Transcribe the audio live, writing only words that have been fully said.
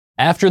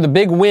After the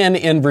big win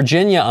in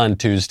Virginia on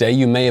Tuesday,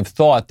 you may have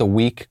thought the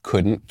week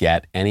couldn't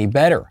get any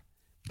better.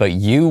 But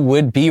you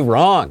would be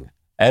wrong,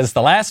 as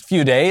the last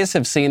few days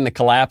have seen the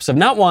collapse of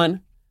not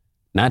one,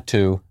 not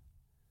two,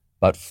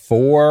 but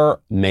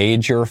 4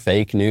 major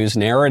fake news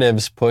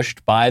narratives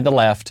pushed by the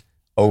left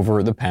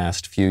over the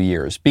past few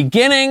years,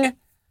 beginning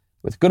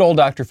with good old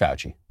Dr.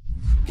 Fauci.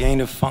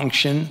 Gain of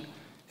function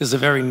is a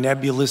very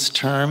nebulous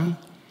term.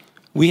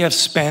 We have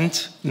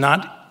spent,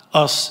 not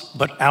us,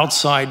 but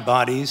outside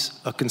bodies,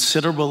 a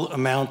considerable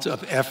amount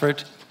of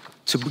effort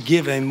to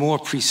give a more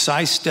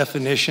precise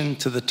definition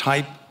to the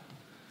type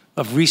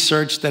of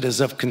research that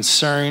is of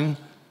concern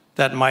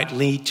that might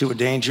lead to a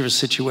dangerous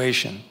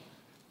situation.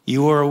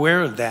 You are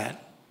aware of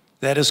that.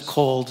 That is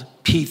called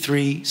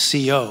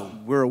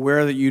P3CO. We're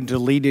aware that you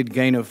deleted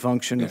gain of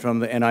function from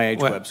the NIH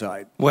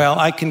website. Well,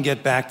 I can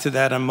get back to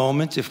that in a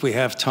moment if we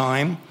have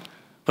time.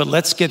 But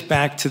let's get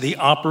back to the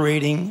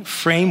operating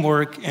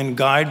framework and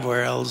guide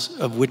rails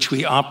of which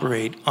we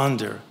operate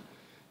under.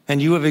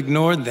 And you have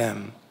ignored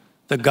them.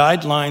 The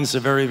guidelines are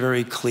very,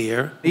 very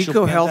clear.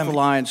 EcoHealth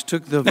Alliance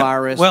took the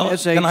virus,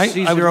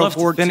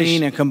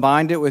 SHC014, and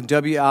combined it with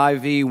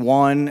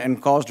WIV1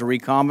 and caused a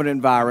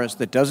recombinant virus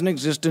that doesn't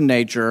exist in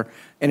nature,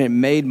 and it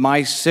made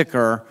mice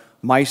sicker,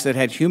 mice that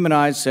had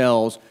humanized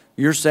cells.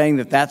 You're saying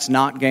that that's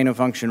not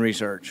gain-of-function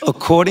research?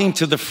 According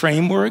to the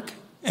framework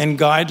and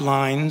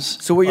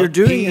guidelines. So what you're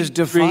doing is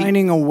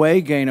defining away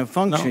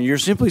gain-of-function. No. You're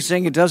simply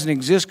saying it doesn't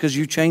exist because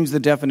you changed the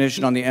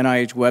definition on the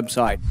NIH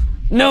website.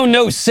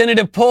 No,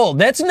 Senator Paul,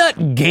 that's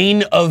not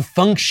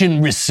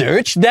gain-of-function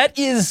research. That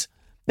is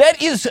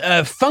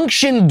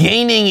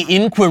function-gaining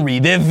inquiry.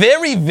 They're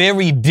very,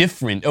 very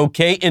different,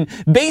 okay? And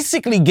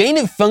basically,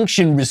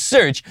 gain-of-function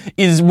research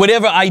is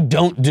whatever I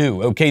don't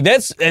do, okay?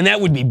 That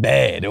would be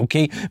bad,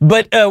 okay?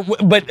 But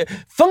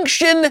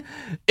function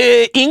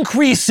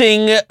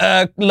increasing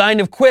line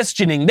of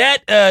questioning,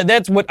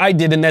 that's what I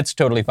did, and that's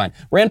totally fine.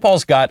 Rand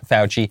Paul's got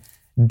Fauci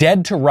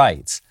dead to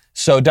rights.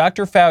 So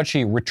Dr.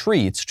 Fauci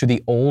retreats to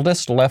the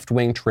oldest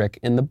left-wing trick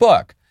in the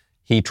book.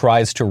 He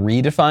tries to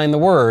redefine the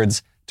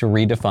words to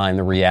redefine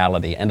the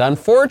reality. And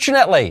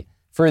unfortunately,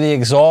 for the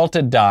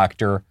exalted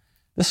doctor,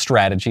 the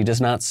strategy does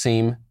not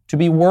seem to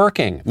be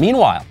working.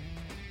 Meanwhile,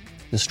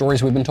 the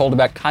stories we've been told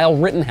about Kyle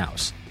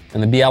Rittenhouse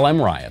and the BLM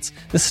riots,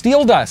 the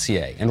Steele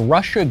dossier and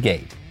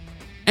Russiagate,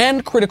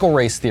 and critical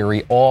race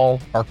theory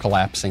all are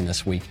collapsing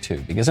this week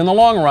too. Because in the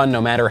long run, no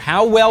matter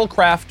how well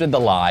crafted the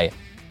lie,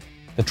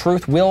 the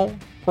truth will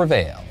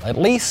prevail, at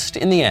least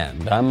in the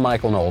end. I'm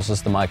Michael Knowles. This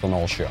is The Michael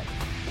Knowles Show.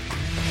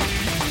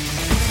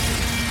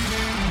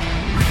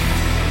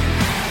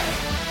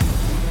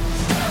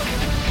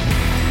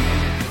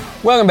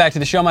 Welcome back to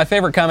the show. My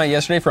favorite comment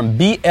yesterday from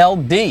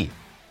BLD,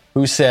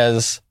 who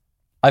says,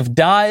 I've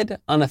died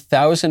on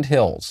 1,000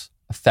 hills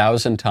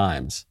 1,000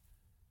 times,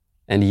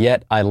 and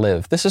yet I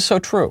live. This is so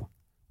true.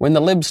 When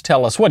the libs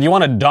tell us, what, you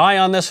want to die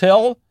on this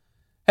hill?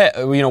 Hey,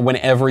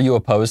 whenever you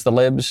oppose the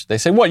libs, they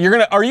say, what,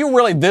 are you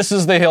really, this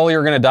is the hill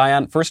you're going to die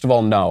on? First of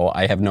all, no,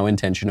 I have no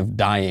intention of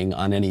dying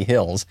on any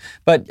hills.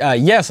 But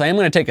yes, I am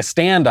going to take a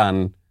stand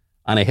on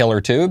a hill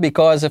or two,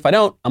 because if I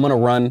don't, I'm going to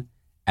run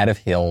out of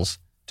hills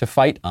to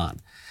fight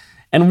on.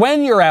 And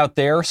when you're out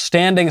there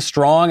standing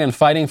strong and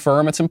fighting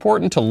firm, it's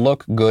important to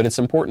look good. It's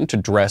important to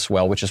dress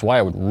well, which is why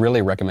I would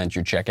really recommend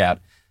you check out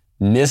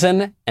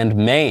Mizzen and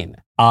Main.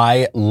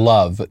 I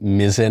love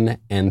Mizzen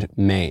and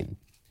Main.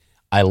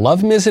 I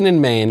love Mizzen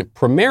and Main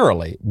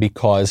primarily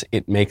because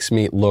it makes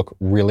me look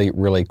really,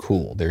 really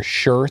cool. Their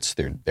shirts,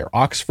 their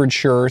Oxford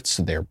shirts,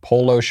 their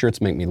polo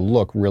shirts make me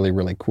look really,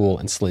 really cool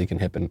and sleek and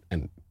hip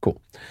and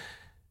cool.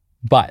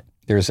 But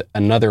there's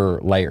another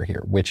layer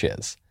here, which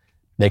is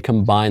they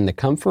combine the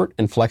comfort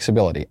and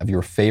flexibility of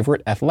your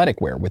favorite athletic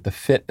wear with the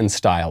fit and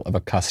style of a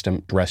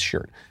custom dress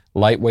shirt.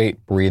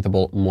 Lightweight,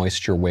 breathable,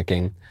 moisture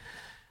wicking.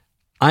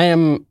 I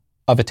am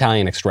of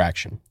Italian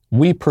extraction.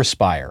 We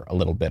perspire a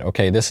little bit,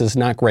 okay? This is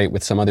not great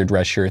with some other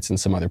dress shirts and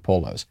some other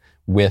polos.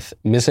 With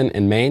Mizzen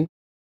and Main,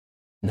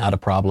 not a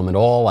problem at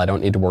all. I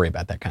don't need to worry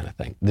about that kind of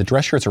thing. The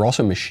dress shirts are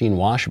also machine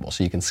washable,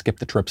 so you can skip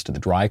the trips to the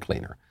dry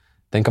cleaner.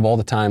 Think of all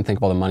the time, think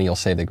of all the money you'll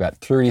save. They've got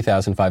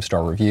 30,000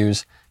 five-star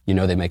reviews. You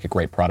know they make a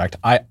great product.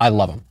 I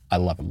love them. I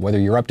love them. Whether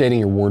you're updating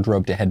your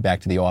wardrobe to head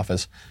back to the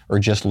office or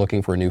just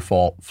looking for a new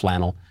fall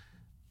flannel,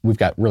 we've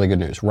got really good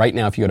news. Right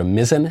now, if you go to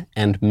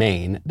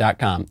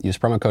mizzenandmain.com, use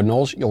promo code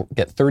Knowles, you'll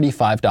get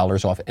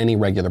 $35 off any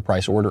regular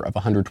price order of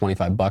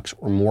 $125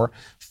 or more.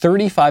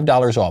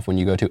 $35 off when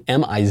you go to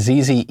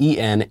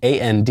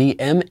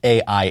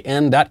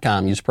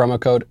mizzenandmain.com. Use promo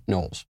code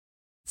Knowles.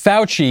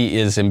 Fauci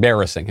is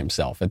embarrassing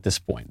himself at this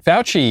point.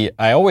 Fauci,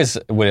 I always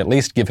would at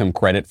least give him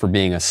credit for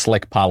being a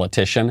slick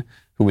politician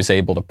who was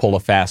able to pull a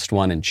fast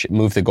one and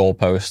move the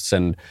goalposts,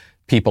 and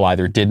people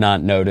either did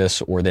not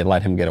notice or they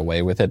let him get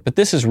away with it. But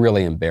this is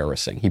really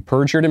embarrassing. He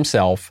perjured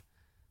himself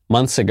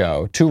months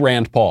ago to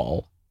Rand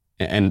Paul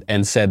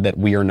and said that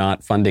we are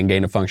not funding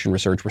gain-of-function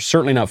research. We're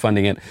certainly not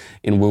funding it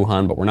in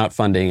Wuhan, but we're not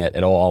funding it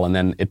at all. And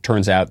then it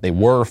turns out they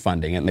were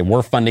funding it, and they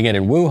were funding it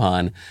in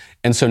Wuhan.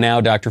 And so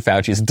now Dr.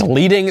 Fauci is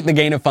deleting the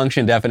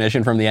gain-of-function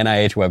definition from the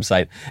NIH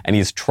website, and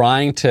he's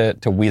trying to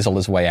weasel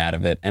his way out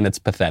of it, and it's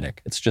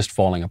pathetic. It's just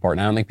falling apart.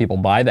 And I don't think people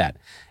buy that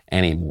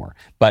anymore.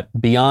 But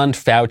beyond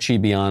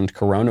Fauci, beyond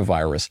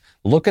coronavirus,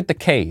 look at the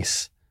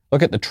case.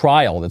 Look at the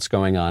trial that's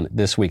going on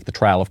this week, the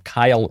trial of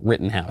Kyle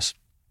Rittenhouse.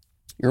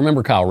 You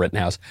remember Kyle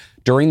Rittenhouse.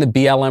 During the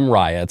BLM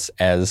riots,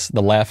 as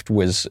the left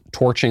was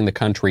torching the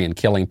country and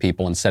killing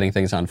people and setting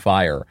things on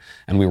fire,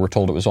 and we were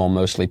told it was all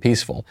mostly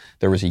peaceful,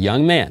 there was a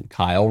young man,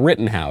 Kyle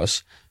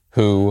Rittenhouse,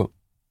 who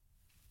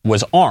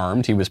was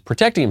armed. He was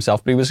protecting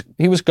himself, but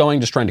he was going,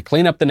 just trying to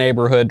clean up the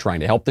neighborhood, trying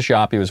to help the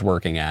shop he was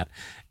working at,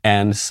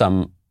 and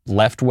some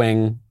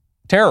left-wing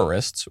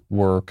terrorists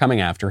were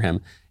coming after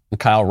him, and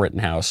Kyle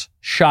Rittenhouse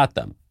shot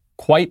them,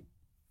 quite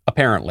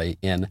apparently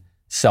in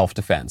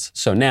self-defense.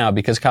 So now,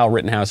 because Kyle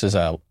Rittenhouse is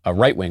a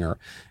right-winger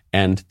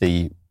and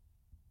the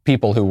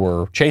people who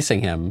were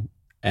chasing him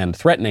and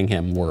threatening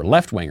him were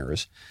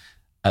left-wingers,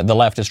 the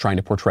left is trying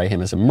to portray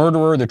him as a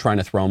murderer. They're trying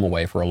to throw him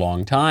away for a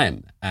long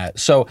time.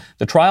 So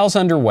the trial's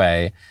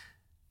underway,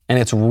 and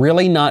it's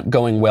really not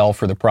going well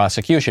for the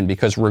prosecution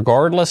because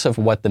regardless of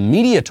what the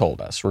media told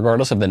us,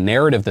 regardless of the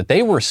narrative that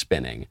they were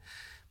spinning,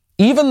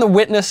 even the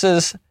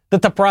witnesses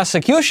that the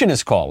prosecution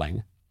is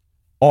calling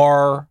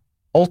are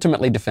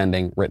ultimately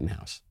defending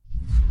Rittenhouse.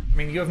 I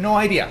mean, you have no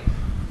idea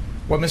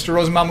what Mr.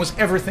 Rosenbaum was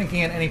ever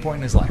thinking at any point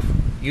in his life.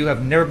 You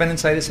have never been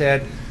inside his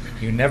head.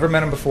 You never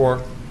met him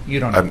before.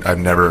 You don't know. I've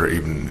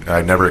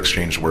never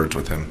exchanged words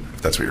with him,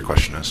 if that's what your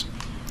question is.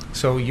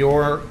 So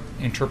your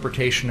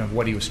interpretation of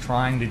what he was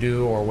trying to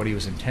do or what he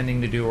was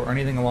intending to do or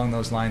anything along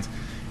those lines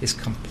is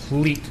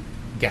complete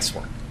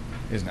guesswork,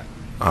 isn't it?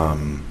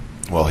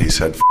 Well, he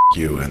said, "F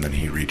you," and then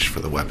he reached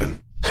for the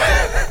weapon.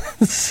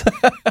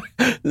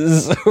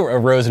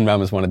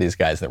 Rosenbaum is one of these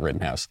guys that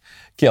Rittenhouse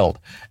killed,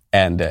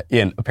 and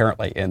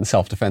apparently in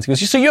self-defense. He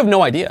goes, "So you have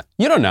no idea.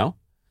 You don't know.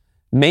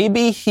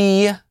 Maybe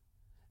he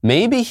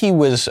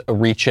was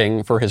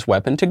reaching for his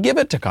weapon to give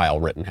it to Kyle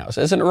Rittenhouse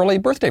as an early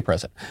birthday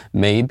present.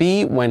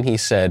 Maybe when he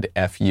said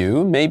F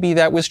you, maybe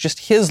that was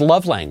just his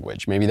love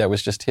language. Maybe that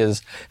was just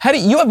his.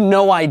 You have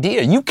no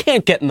idea. You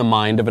can't get in the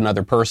mind of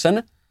another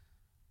person."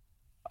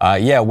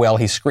 Well,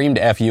 he screamed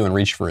F you and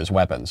reached for his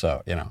weapon.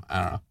 So, I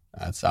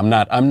don't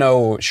know. I'm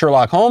no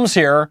Sherlock Holmes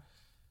here,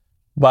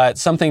 but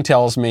something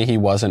tells me he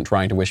wasn't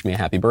trying to wish me a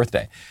happy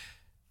birthday.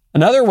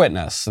 Another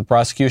witness, the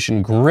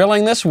prosecution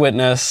grilling this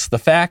witness, the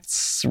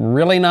facts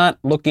really not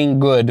looking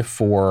good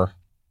for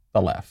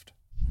the left.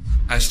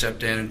 I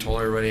stepped in and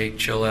told everybody,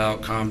 chill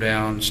out, calm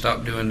down,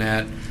 stop doing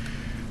that.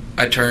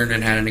 I turned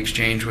and had an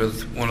exchange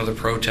with one of the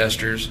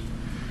protesters,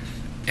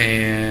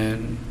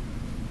 and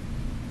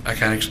I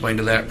kind of explained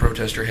to that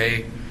protester,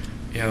 hey,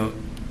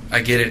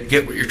 I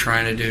get what you're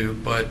trying to do,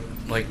 but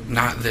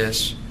not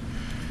this.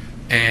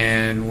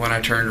 And when I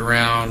turned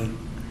around,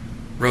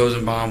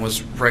 Rosenbaum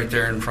was right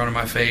there in front of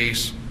my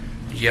face,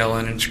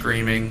 yelling and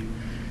screaming.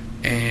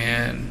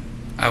 And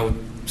I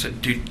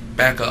said, dude,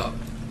 back up,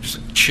 just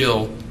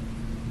chill.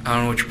 I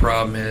don't know what your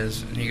problem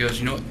is. And he goes,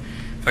 you know what?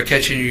 If I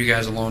catch any of you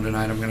guys alone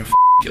tonight, I'm going to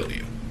kill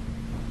you.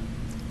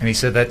 And he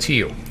said that to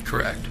you?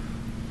 Correct.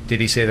 Did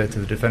he say that to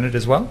the defendant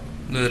as well?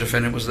 The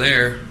defendant was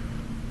there,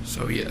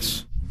 so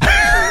yes.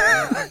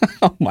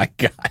 Oh my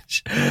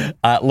gosh.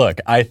 Look,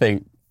 I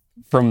think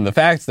from the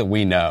facts that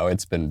we know,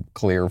 it's been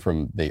clear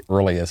from the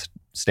earliest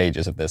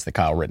stages of this that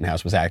Kyle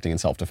Rittenhouse was acting in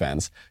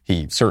self-defense.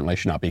 He certainly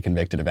should not be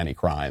convicted of any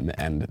crime,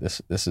 and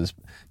this is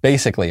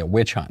basically a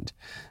witch hunt.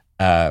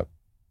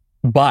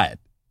 But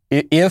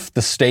if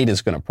the state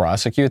is going to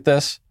prosecute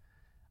this,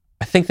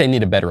 I think they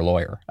need a better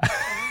lawyer.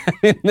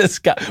 This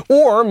guy,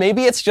 or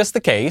maybe it's just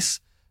the case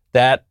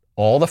that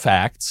all the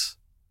facts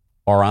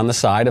are on the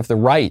side of the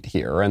right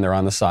here, and they're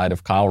on the side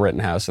of Kyle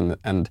Rittenhouse,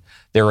 and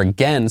they're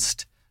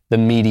against the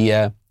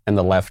media and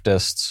the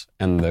leftists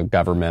and the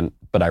government.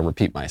 But I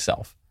repeat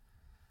myself.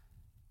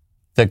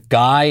 The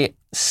guy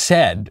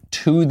said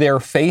to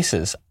their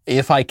faces,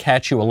 if I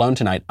catch you alone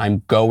tonight,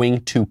 I'm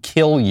going to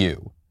kill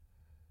you.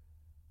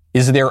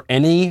 Is there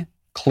any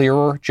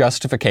clearer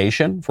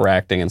justification for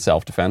acting in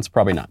self-defense?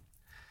 Probably not.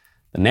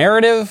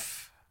 The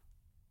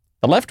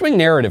left-wing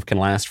narrative can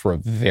last for a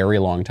very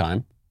long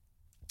time.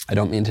 I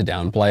don't mean to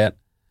downplay it,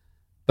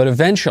 but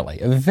eventually,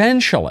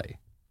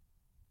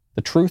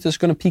 the truth is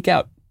going to peek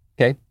out,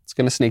 okay? It's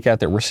going to sneak out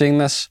there. We're seeing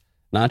this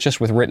not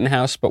just with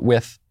Rittenhouse, but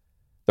with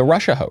the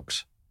Russia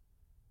hoax.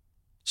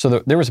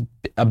 So there was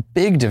a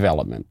big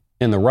development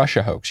in the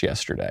Russia hoax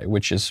yesterday,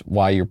 which is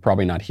why you're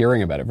probably not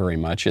hearing about it very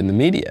much in the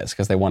media, is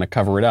because they want to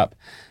cover it up.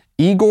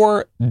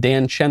 Igor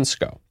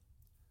Danchenko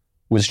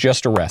was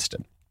just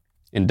arrested,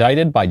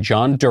 indicted by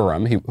John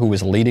Durham, who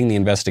was leading the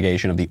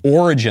investigation of the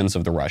origins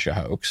of the Russia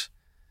hoax,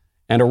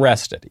 and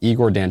arrested.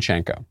 Igor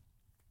Danchenko.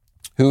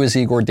 Who is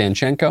Igor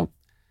Danchenko?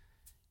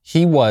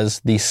 He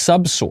was the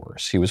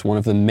subsource. He was one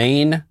of the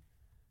main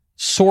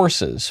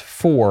sources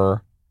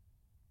for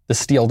the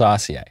Steele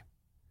dossier.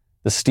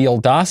 The Steele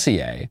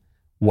dossier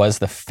was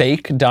the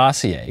fake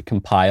dossier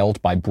compiled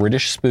by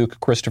British spook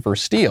Christopher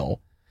Steele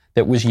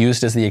that was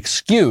used as the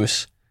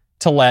excuse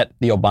to let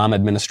the Obama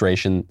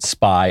administration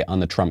spy on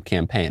the Trump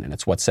campaign. And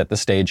it's what set the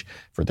stage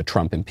for the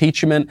Trump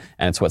impeachment,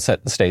 and it's what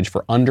set the stage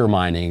for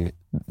undermining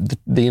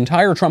the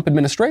entire Trump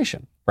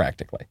administration,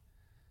 practically.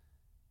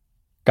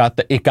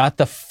 It got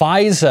the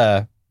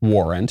FISA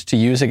warrant to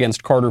use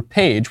against Carter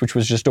Page, which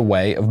was just a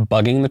way of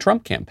bugging the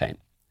Trump campaign.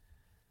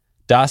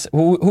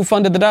 Who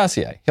funded the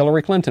dossier?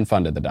 Hillary Clinton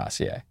funded the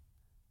dossier.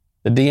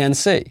 The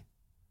DNC.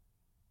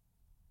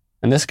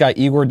 And this guy,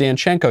 Igor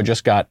Danchenko,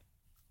 just got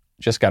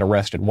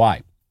arrested.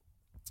 Why?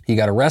 He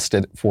got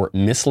arrested for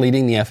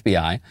misleading the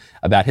FBI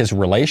about his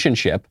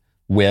relationship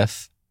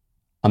with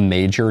a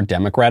major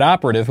Democrat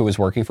operative who was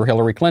working for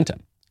Hillary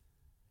Clinton.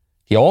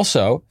 He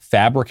also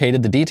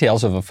fabricated the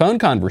details of a phone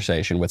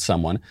conversation with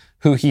someone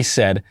who he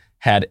said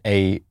had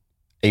a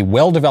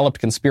well-developed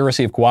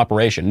conspiracy of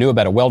cooperation, knew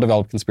about a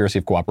well-developed conspiracy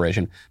of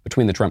cooperation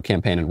between the Trump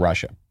campaign and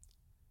Russia.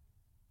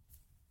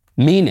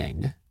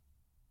 Meaning,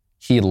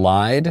 he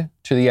lied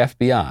to the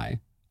FBI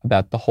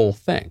about the whole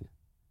thing,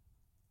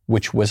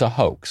 which was a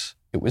hoax.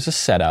 It was a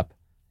setup.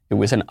 It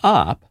was an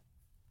op.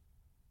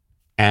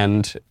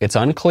 And it's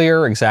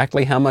unclear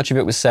exactly how much of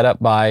it was set up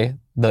by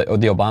the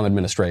Obama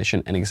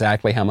administration and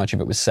exactly how much of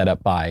it was set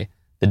up by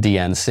the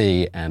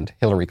DNC and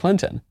Hillary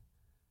Clinton.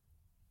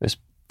 There's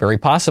very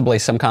possibly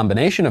some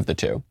combination of the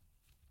two.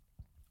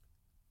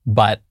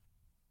 But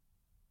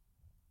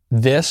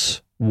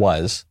this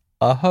was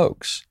a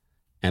hoax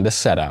and a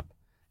setup.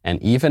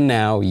 And even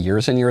now,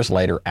 years and years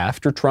later,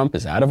 after Trump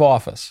is out of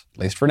office,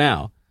 at least for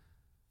now,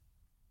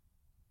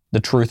 the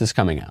truth is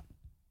coming out.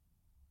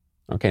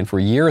 Okay, and for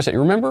years,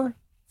 remember?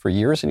 For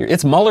years and years,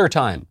 it's Mueller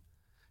time.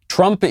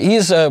 Trump,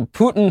 he's a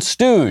Putin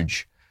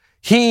stooge.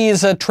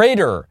 He's a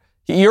traitor.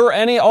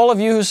 All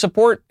of you who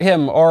support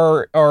him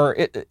are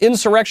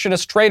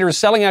insurrectionist traitors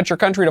selling out your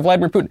country to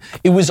Vladimir Putin.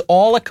 It was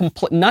all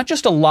not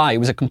just a lie, it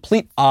was a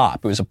complete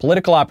op. It was a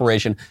political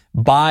operation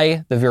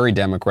by the very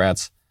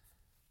Democrats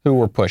who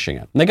were pushing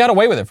it. And they got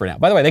away with it for now.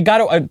 By the way,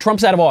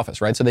 Trump's out of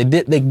office, right? So they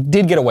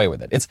did get away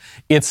with it.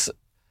 It's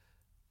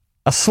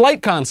a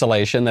slight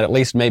consolation that at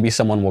least maybe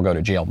someone will go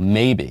to jail.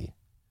 Maybe.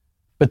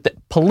 But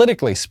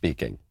politically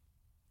speaking,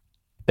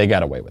 they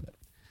got away with it.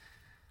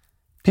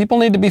 People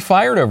need to be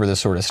fired over this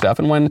sort of stuff.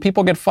 And when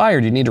people get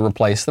fired, you need to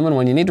replace them. And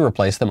when you need to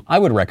replace them, I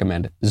would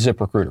recommend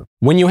ZipRecruiter.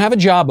 When you have a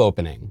job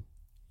opening,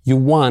 you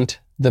want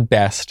the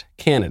best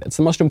candidates,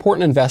 the most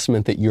important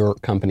investment that your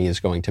company is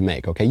going to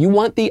make, okay? You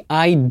want the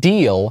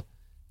ideal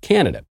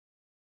candidate.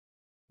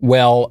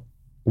 Well,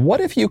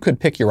 what if you could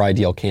pick your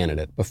ideal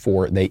candidate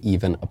before they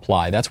even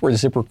apply? That's where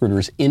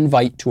ZipRecruiter's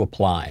invite to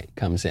apply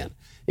comes in.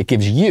 It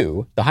gives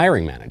you, the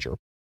hiring manager,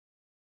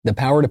 the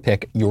power to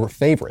pick your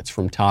favorites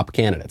from top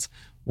candidates.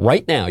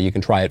 Right now, you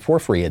can try it for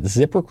free at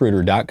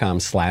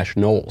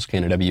ZipRecruiter.com/Knowles,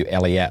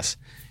 Knowles.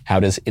 How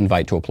does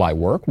invite to apply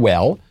work?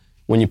 Well,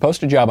 when you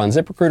post a job on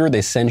ZipRecruiter,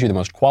 they send you the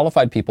most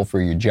qualified people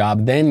for your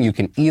job. Then you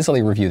can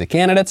easily review the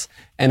candidates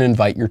and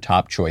invite your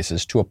top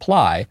choices to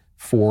apply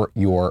for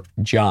your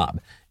job.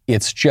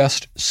 It's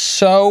just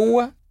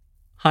so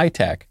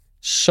high-tech,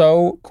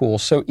 so cool,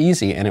 so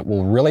easy, and it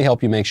will really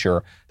help you make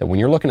sure that when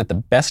you're looking at the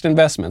best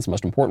investments,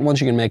 most important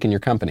ones you can make in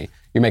your company,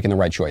 you're making the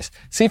right choice.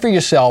 See for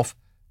yourself.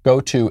 Go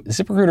to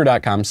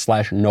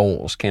ZipRecruiter.com/Knowles,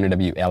 Knowles.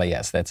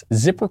 That's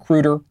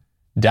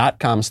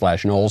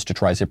ZipRecruiter.com/Knowles to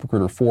try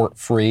ZipRecruiter for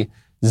free.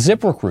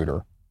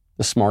 ZipRecruiter,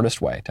 the smartest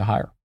way to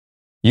hire.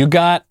 You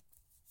got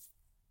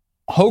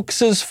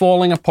hoaxes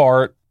falling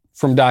apart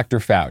from Dr.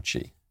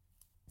 Fauci,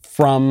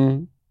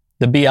 from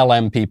the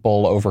BLM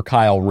people over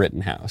Kyle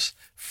Rittenhouse,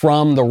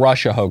 from the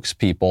Russia hoax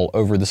people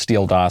over the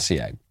Steele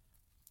dossier.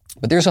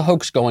 But there's a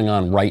hoax going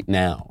on right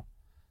now.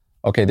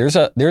 Okay, there's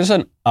a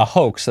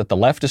hoax that the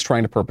left is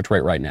trying to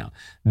perpetrate right now.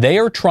 They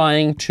are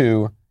trying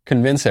to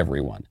convince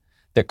everyone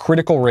that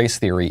critical race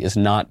theory is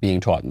not being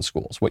taught in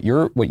schools. What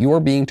you are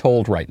being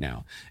told right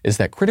now is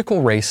that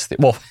critical race,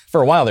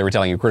 for a while they were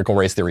telling you critical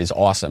race theory is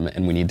awesome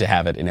and we need to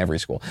have it in every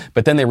school.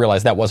 But then they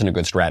realized that wasn't a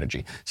good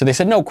strategy. So they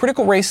said, no,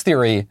 critical race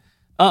theory,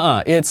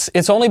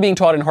 it's only being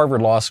taught in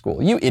Harvard Law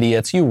School. You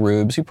idiots, you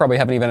rubes, you probably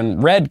haven't even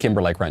read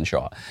Kimberly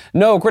Crenshaw.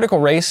 No, critical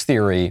race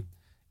theory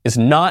is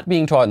not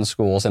being taught in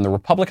schools, and the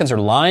Republicans are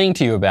lying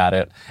to you about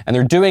it, and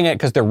they're doing it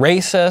because they're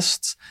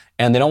racists,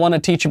 and they don't want to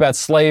teach about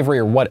slavery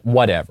or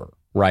whatever,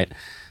 right?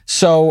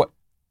 So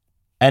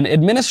an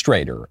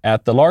administrator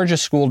at the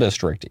largest school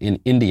district in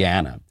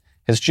Indiana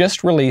has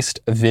just released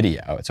a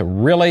video. It's a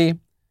really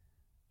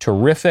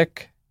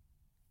terrific,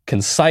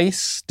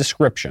 concise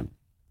description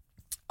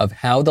of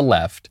how the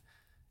left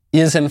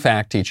is in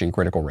fact teaching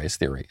critical race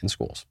theory in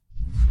schools.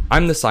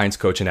 I'm the science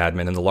coach and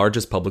admin in the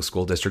largest public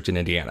school district in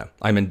Indiana.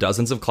 I'm in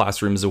dozens of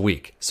classrooms a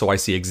week, so I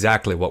see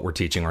exactly what we're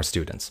teaching our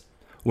students.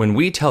 When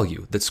we tell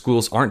you that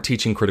schools aren't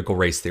teaching critical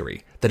race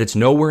theory, that it's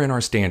nowhere in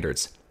our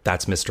standards,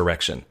 that's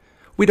misdirection.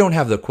 We don't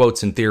have the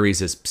quotes and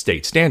theories as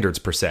state standards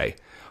per se.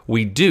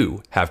 We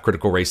do have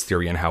critical race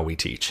theory in how we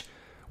teach.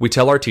 We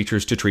tell our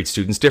teachers to treat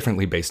students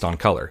differently based on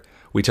color.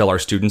 We tell our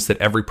students that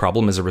every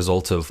problem is a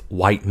result of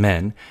white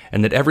men,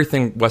 and that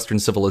everything Western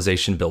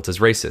civilization built is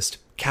racist.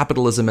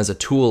 Capitalism as a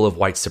tool of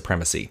white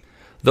supremacy.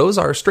 Those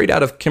are straight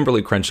out of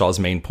Kimberly Crenshaw's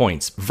main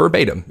points,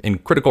 verbatim in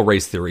Critical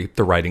Race Theory,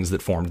 the writings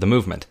that formed the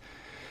movement.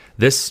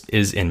 This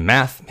is in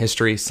math,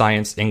 history,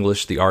 science,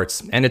 English, the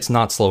arts, and it's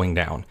not slowing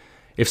down.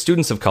 If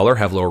students of color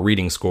have lower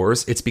reading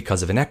scores, it's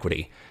because of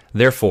inequity.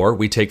 Therefore,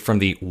 we take from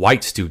the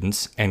white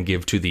students and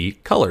give to the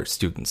color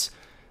students.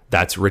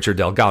 That's Richard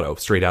Delgado,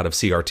 straight out of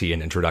CRT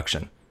and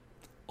Introduction.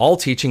 All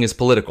teaching is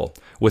political,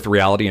 with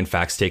reality and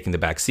facts taking the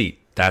back seat.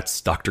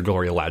 That's Dr.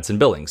 Gloria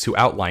Ladson-Billings, who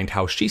outlined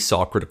how she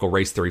saw critical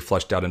race theory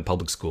fleshed out in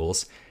public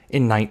schools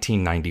in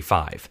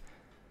 1995.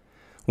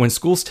 When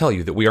schools tell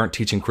you that we aren't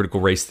teaching critical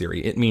race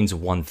theory, it means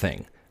one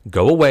thing.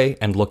 Go away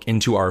and look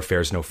into our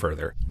affairs no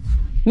further.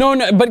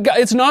 No, but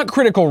it's not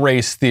critical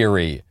race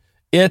theory.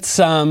 It's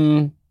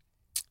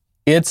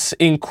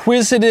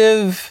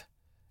inquisitive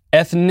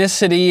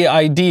ethnicity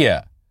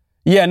idea.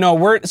 Yeah, no,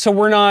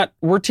 we're not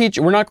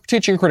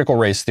teaching critical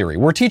race theory.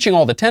 We're teaching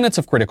all the tenets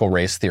of critical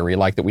race theory,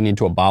 like that we need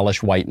to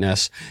abolish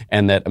whiteness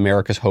and that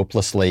America's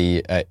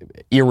hopelessly,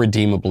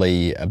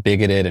 irredeemably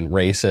bigoted and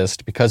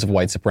racist because of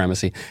white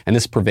supremacy. And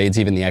this pervades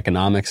even the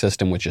economic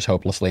system, which is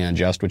hopelessly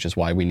unjust, which is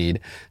why we need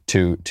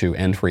to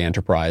end free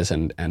enterprise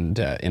and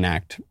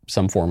enact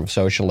some form of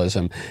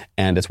socialism.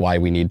 And it's why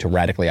we need to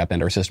radically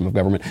upend our system of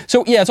government.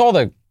 So yeah, it's all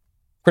the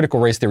critical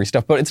race theory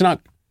stuff, but it's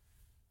not.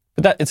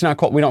 But it's not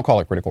called. We don't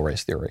call it critical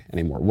race theory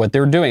anymore. What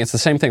they're doing, it's the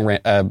same thing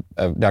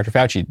Dr.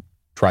 Fauci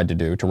tried to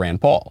do to Rand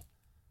Paul.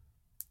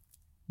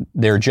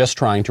 They're just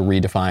trying to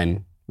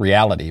redefine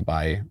reality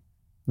by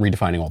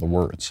redefining all the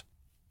words.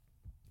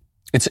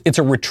 It's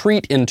a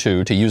retreat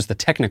into, to use the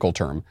technical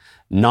term,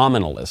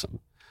 nominalism.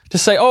 To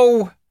say,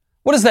 oh,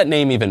 what does that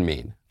name even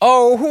mean?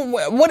 Oh,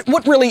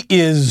 what really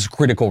is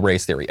critical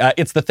race theory?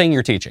 It's the thing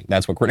you're teaching.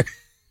 That's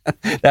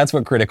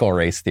what critical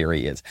race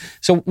theory is.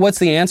 So what's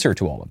the answer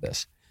to all of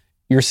this?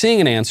 You're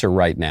seeing an answer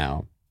right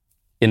now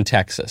in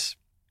Texas,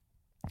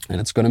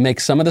 and it's going to make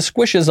some of the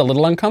squishes a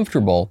little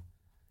uncomfortable,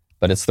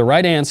 but it's the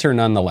right answer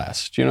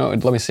nonetheless.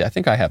 Let me see. I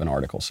think I have an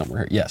article somewhere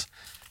here. Yes.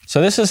 So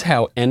this is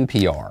how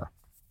NPR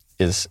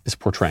is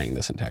portraying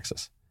this in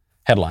Texas.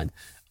 Headline: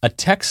 a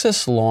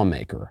Texas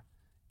lawmaker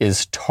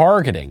is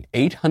targeting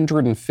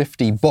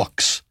 850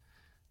 books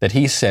that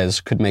he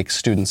says could make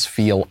students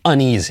feel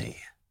uneasy.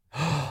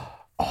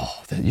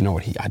 Oh, you know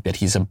what? I bet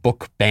he's a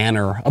book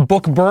banner, a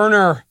book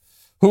burner,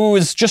 who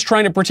is just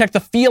trying to protect the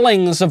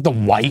feelings of the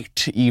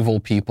white evil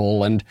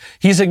people, and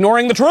he's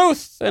ignoring the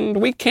truth, and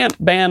we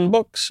can't ban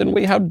books,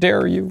 and how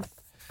dare you?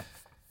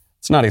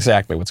 It's not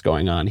exactly what's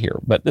going on here,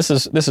 but this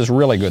is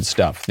really good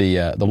stuff.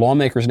 The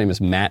lawmaker's name is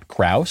Matt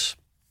Krause.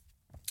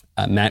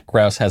 Matt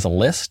Krause has a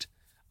list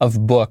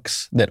of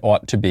books that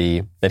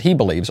he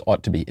believes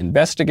ought to be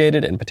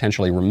investigated and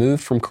potentially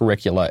removed from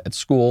curricula at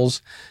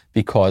schools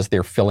because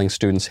they're filling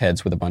students'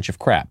 heads with a bunch of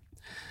crap.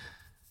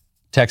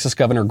 Texas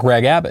Governor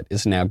Greg Abbott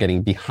is now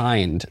getting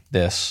behind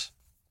this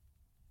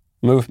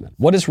movement.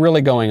 What is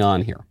really going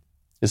on here?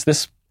 Is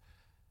this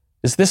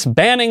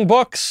banning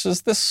books?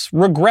 Is this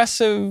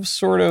regressive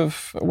sort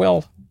of,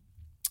 well,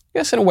 I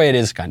guess in a way it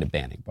is kind of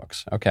banning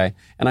books, okay?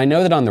 And I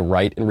know that on the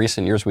right in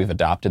recent years we've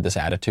adopted this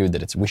attitude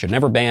that we should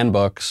never ban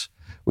books.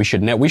 We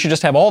should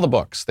just have all the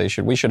books.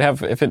 We should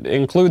have, if it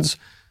includes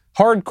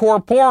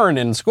hardcore porn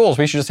in schools,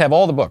 we should just have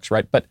all the books,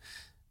 right? But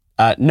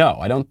no,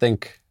 I don't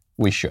think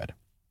we should.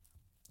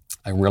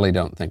 I really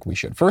don't think we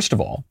should. First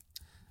of all,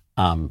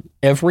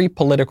 every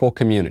political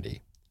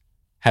community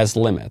has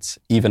limits,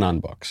 even on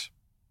books.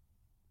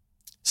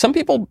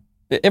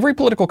 Every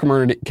political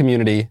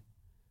community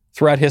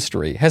throughout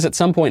history has at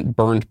some point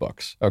burned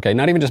books, okay?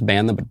 Not even just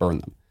banned them, but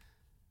burned them.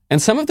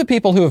 And some of the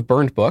people who have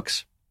burned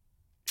books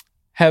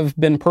have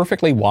been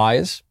perfectly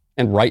wise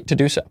and right to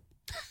do so.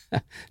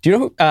 Do you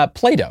know who?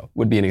 Plato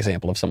would be an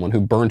example of someone who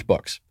burned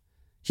books.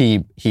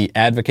 He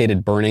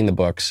advocated burning the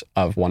books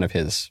of one of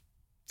his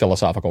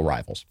philosophical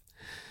rivals.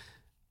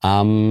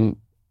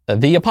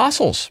 The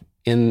apostles,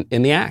 in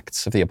the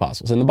Acts of the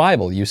Apostles, in the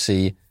Bible, you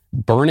see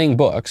burning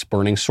books,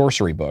 burning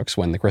sorcery books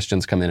when the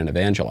Christians come in and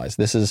evangelize.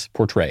 This is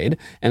portrayed,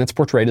 and it's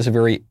portrayed as a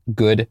very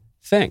good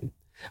thing.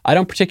 I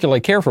don't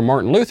particularly care for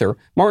Martin Luther.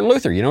 Martin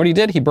Luther, you know what he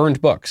did? He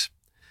burned books.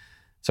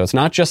 So it's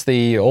not just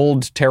the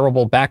old,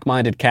 terrible,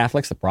 back-minded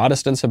Catholics. The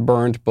Protestants have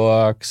burned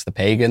books. The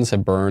pagans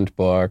have burned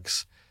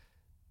books.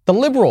 The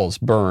liberals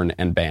burn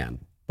and ban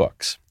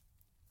books.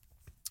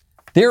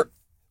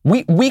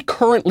 We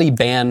currently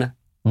ban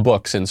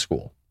books in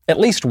school, at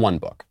least one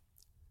book.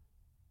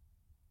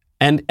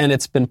 And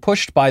it's been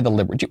pushed by the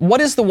liberals. What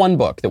is the one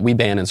book that we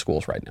ban in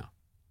schools right now?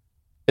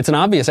 It's an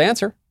obvious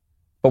answer,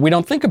 but we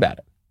don't think about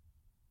it.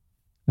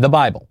 The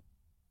Bible.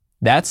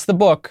 That's the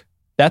book.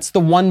 That's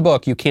the one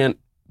book you can't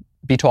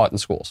be taught in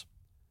schools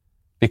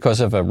because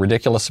of a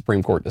ridiculous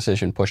Supreme Court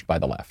decision pushed by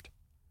the left.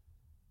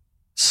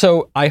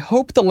 So I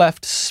hope the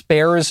left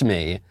spares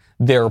me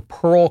their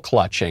pearl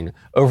clutching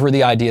over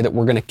the idea that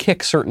we're going to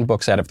kick certain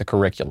books out of the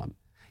curriculum.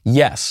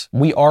 Yes,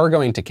 we are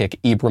going to kick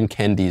Ibram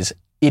Kendi's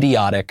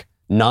idiotic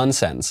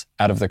nonsense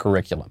out of the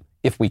curriculum.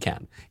 if we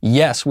can.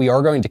 Yes, we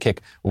are going to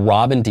kick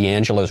Robin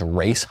DiAngelo's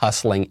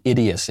race-hustling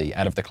idiocy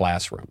out of the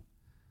classroom.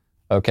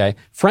 Okay?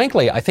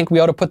 Frankly, I think we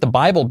ought to put the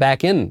Bible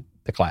back in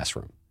the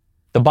classroom.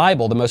 The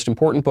Bible, the most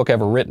important book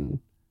ever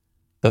written,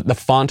 the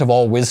font of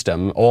all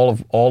wisdom, all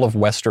of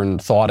Western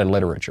thought and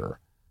literature,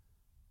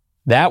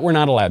 that we're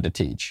not allowed to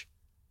teach.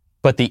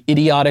 But the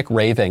idiotic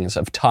ravings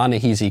of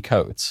Ta-Nehisi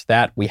Coates,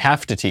 that we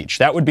have to teach.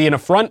 That would be an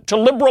affront to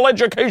liberal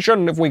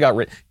education if we got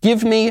rid.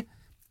 Give me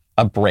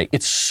a break.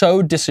 It's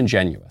so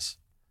disingenuous.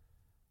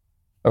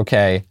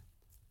 Okay?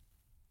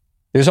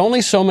 There's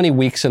only so many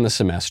weeks in the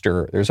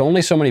semester. There's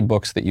only so many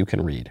books that you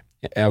can read.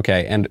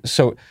 Okay? And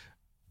so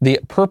the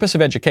purpose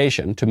of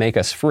education, to make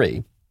us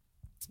free,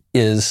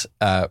 is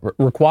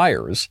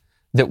requires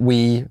that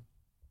we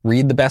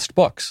read the best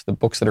books, the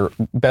books that are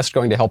best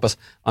going to help us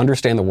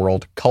understand the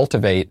world,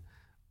 cultivate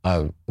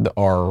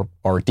our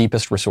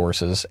deepest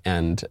resources,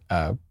 and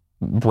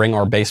bring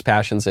our base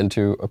passions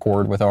into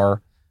accord with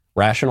our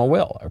rational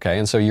will. Okay,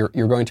 and so you're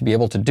going to be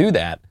able to do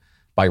that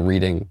by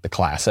reading the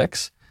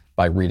classics,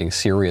 by reading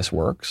serious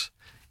works,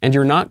 and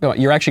you're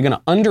actually going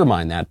to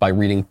undermine that by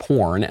reading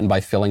porn and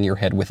by filling your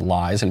head with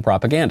lies and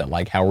propaganda,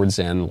 like Howard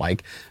Zinn,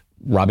 like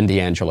Robin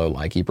DiAngelo,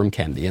 like Ibram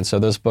Kendi. And so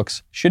those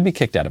books should be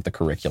kicked out of the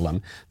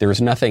curriculum. There is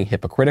nothing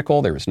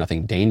hypocritical. There is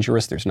nothing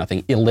dangerous. There's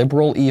nothing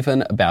illiberal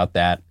even about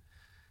that.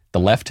 The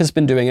left has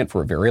been doing it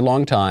for a very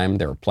long time.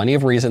 There are plenty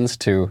of reasons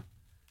to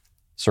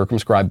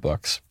circumscribe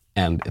books.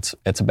 And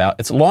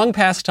it's long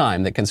past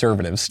time that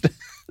conservatives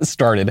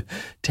started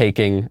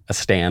taking a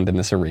stand in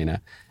this arena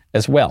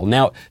as well.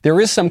 Now, there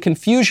is some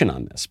confusion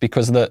on this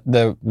because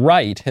the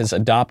right has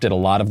adopted a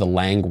lot of the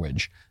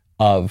language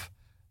of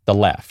the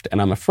left.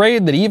 And I'm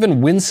afraid that even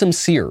Winsome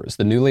Sears,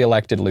 the newly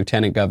elected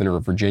lieutenant governor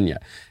of Virginia,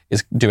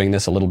 is doing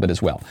this a little bit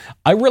as well.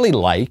 I really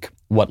like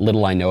what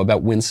little I know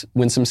about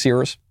Winsome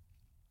Sears.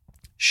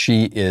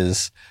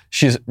 She's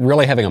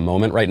really having a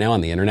moment right now on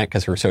the internet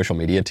because her social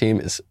media team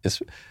is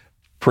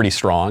pretty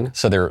strong.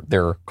 So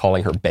they're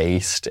calling her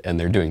based, and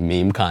they're doing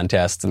meme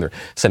contests, and they're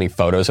sending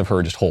photos of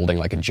her just holding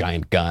like a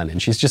giant gun,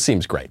 and she just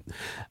seems great.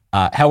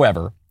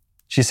 However,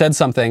 she said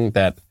something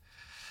that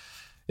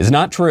is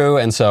not true,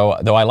 and so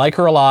though I like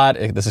her a lot,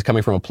 this is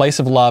coming from a place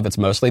of love. It's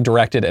mostly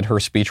directed at her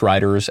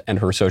speechwriters and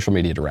her social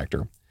media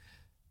director.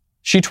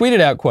 She tweeted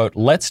out, quote,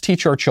 "Let's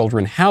teach our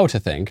children how to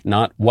think,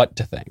 not what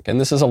to think." And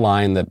this is a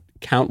line that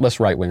countless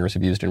right-wingers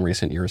have used in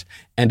recent years,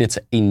 and it's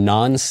a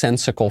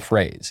nonsensical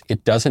phrase.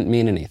 It doesn't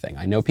mean anything.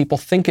 I know people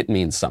think it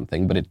means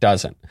something, but it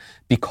doesn't,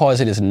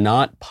 because it is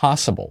not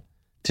possible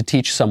to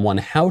teach someone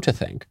how to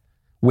think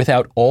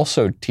without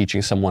also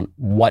teaching someone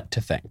what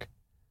to think.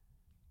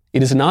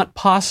 It is not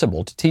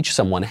possible to teach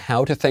someone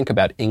how to think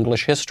about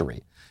English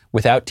history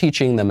without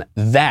teaching them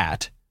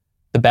that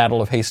the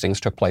Battle of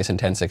Hastings took place in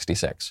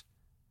 1066.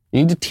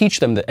 You need to teach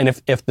them that, and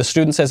if the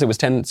student says it was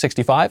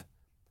 1065,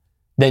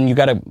 then you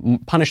got to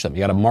punish them. You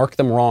got to mark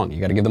them wrong.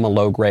 You got to give them a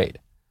low grade.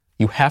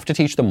 You have to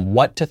teach them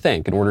what to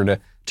think in order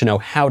to know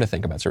how to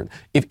think about certain.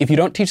 If you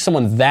don't teach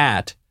someone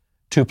that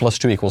 2 +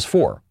 2 =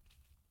 4,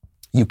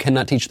 you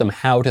cannot teach them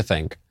how to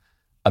think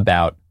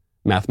about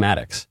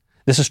mathematics.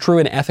 This is true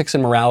in ethics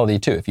and morality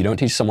too. If you don't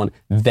teach someone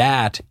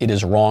that it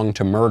is wrong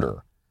to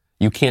murder,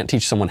 you can't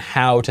teach someone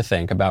how to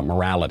think about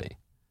morality.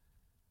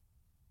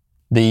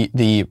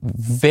 The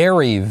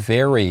very,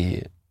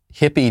 very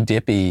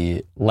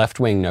hippy-dippy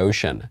left-wing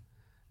notion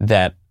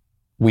that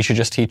we should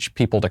just teach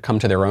people to come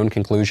to their own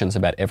conclusions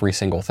about every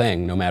single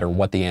thing, no matter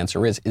what the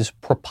answer is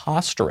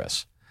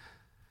preposterous.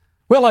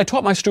 Well, I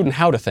taught my student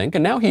how to think,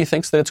 and now he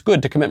thinks that it's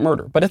good to commit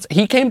murder. But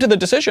he came to the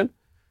decision.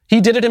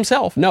 He did it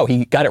himself. No,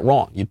 he got it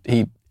wrong.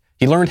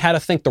 He learned how to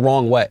think the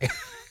wrong way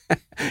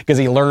because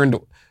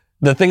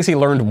the things he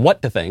learned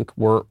what to think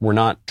were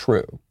not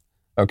true.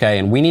 Okay,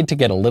 and we need to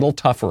get a little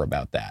tougher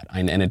about that.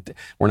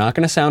 We're not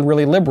going to sound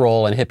really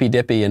liberal and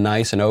hippy-dippy and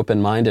nice and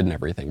open-minded and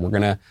everything. We're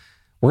going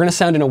to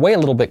sound in a way a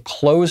little bit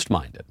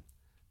closed-minded.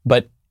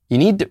 But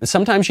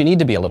sometimes you need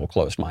to be a little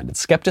closed-minded.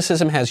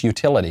 Skepticism has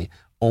utility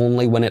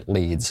only when it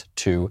leads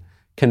to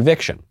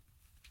conviction.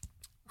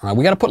 All right,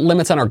 we got to put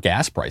limits on our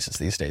gas prices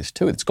these days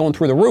too. It's going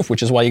through the roof,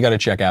 which is why you got to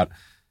check out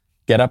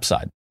Get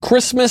Upside.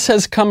 Christmas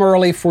has come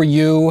early for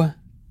you.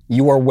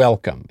 You are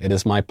welcome. It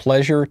is my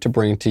pleasure to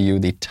bring to you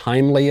the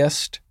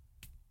timeliest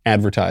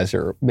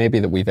advertiser maybe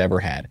that we've ever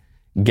had,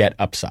 Get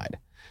Upside.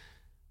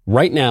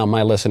 Right now,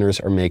 my listeners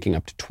are making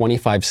up to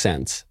 25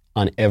 cents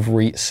on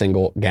every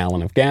single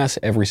gallon of gas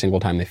every single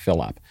time they fill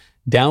up.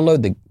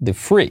 Download the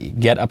free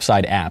Get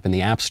Upside app in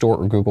the App Store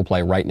or Google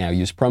Play right now.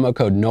 Use promo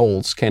code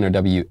Knowles,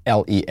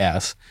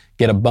 Knowles.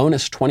 Get a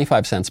bonus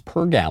 25 cents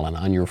per gallon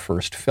on your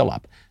first fill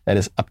up. That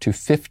is up to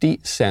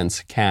 50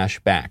 cents cash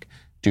back.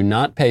 Do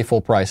not pay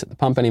full price at the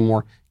pump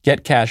anymore.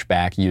 Get cash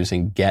back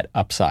using Get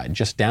Upside.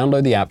 Just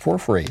download the app for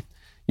free.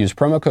 Use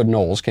promo code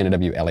Knowles,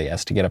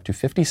 Knowles, to get up to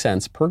 50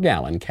 cents per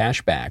gallon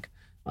cash back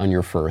on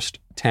your first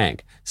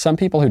tank. Some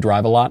people who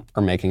drive a lot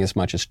are making as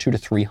much as $200 to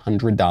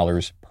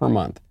 $300 per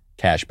month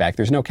cash back.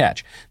 There's no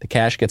catch. The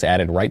cash gets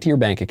added right to your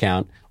bank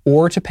account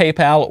or to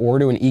PayPal or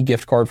to an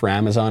e-gift card for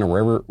Amazon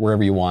or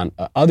wherever you want.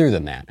 Other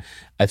than that,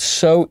 it's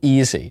so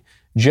easy.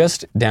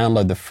 Just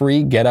download the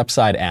free Get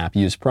Upside app.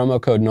 Use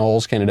promo code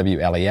Knowles,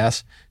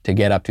 KNWLES, to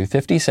get up to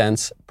 50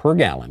 cents per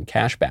gallon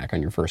cash back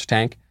on your first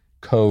tank.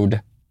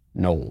 Code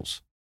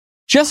Knowles.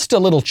 Just a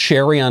little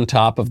cherry on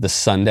top of the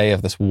Sunday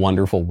of this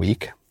wonderful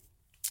week.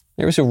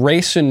 There was a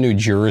race in New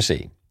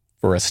Jersey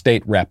for a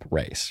state rep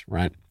race,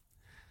 right?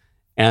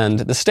 And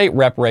the state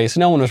rep race,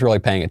 no one was really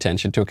paying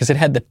attention to it because it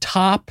had the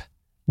top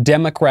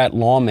Democrat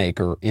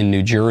lawmaker in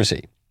New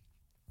Jersey,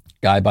 a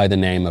guy by the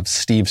name of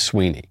Steve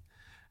Sweeney.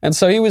 And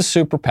so he was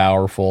super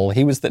powerful.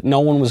 No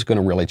one was going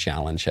to really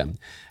challenge him.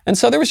 And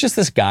so there was just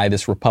this guy,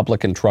 this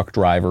Republican truck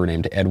driver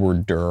named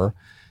Edward Durr.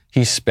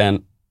 He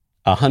spent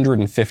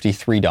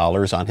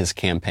 $153 on his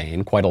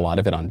campaign, quite a lot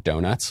of it on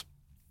donuts.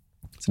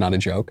 It's not a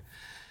joke.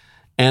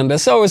 And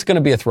so it was going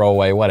to be a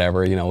throwaway,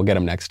 whatever, we'll get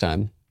him next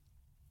time.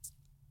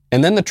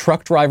 And then the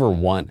truck driver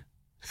won.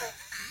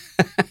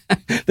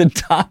 The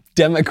top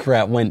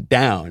Democrat went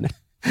down.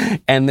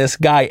 And this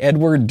guy,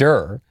 Edward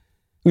Durr,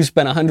 who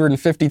spent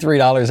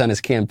 $153 on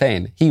his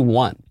campaign, he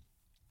won.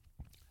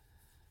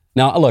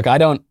 Now, look, I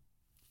don't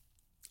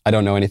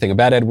know anything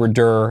about Edward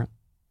Durr.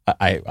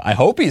 I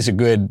hope he's a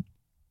good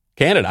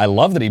candidate. I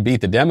love that he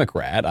beat the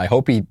Democrat. I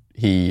hope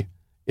he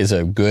is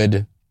a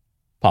good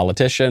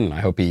politician, and I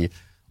hope he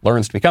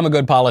learns to become a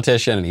good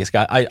politician. And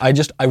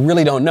I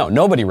really don't know.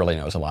 Nobody really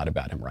knows a lot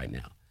about him right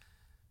now.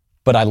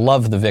 But I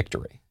love the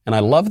victory. And I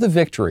love the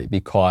victory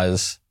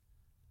because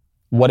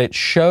what it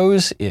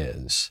shows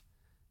is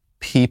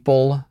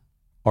people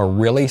are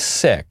really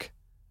sick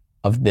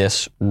of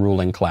this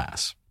ruling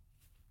class.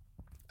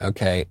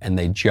 Okay? And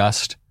they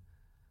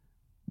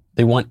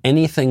want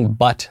anything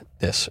but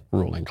this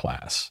ruling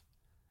class.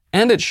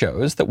 And it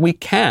shows that we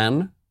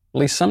can, at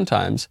least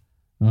sometimes,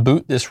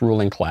 boot this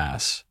ruling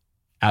class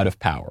out of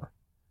power.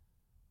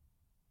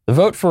 The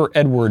vote for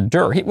Edward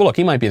Durr,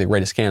 he might be the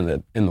greatest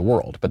candidate in the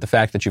world, but the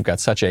fact that you've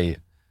got such a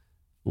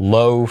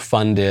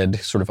low-funded,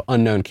 sort of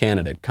unknown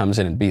candidate comes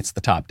in and beats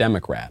the top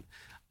Democrat,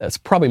 that's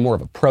probably more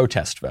of a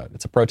protest vote.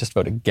 It's a protest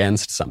vote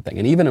against something.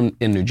 And even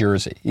in New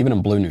Jersey, even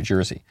in blue New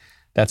Jersey,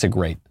 that's a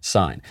great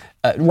sign.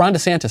 Ron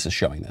DeSantis is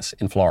showing this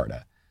in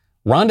Florida.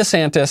 Ron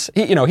DeSantis,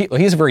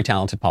 he's a very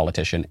talented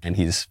politician, and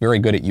he's very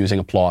good at using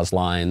applause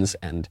lines.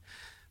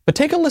 But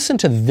take a listen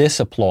to this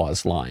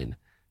applause line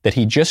that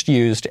he just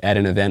used at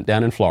an event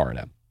down in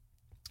Florida.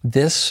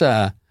 This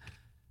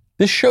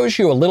shows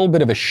you a little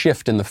bit of a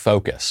shift in the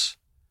focus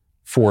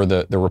for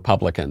the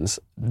Republicans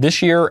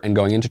this year and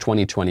going into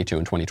 2022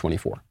 and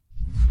 2024.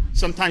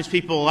 Sometimes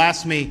people will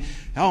ask me,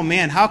 oh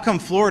man, how come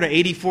Florida,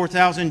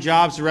 84,000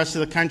 jobs, the rest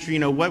of the country,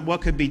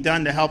 what could be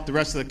done to help the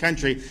rest of the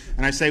country?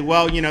 And I say,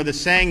 well, the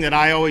saying that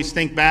I always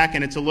think back,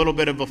 and it's a little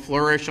bit of a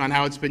flourish on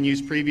how it's been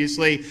used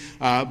previously,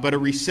 but a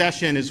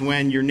recession is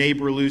when your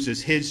neighbor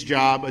loses his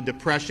job. A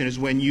depression is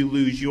when you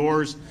lose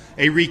yours.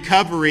 A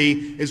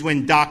recovery is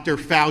when Dr.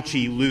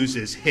 Fauci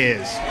loses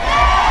his.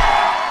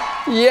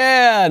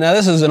 Yeah, now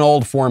this is an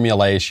old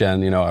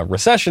formulation. A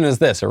recession is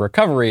this, a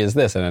recovery is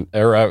this, and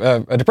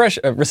a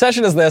depression. A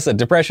recession is this, a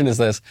depression is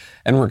this,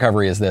 and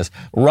recovery is this.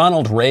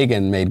 Ronald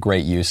Reagan made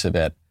great use of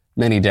it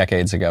many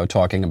decades ago,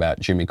 talking about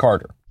Jimmy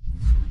Carter.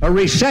 A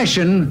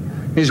recession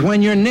is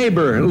when your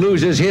neighbor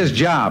loses his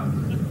job.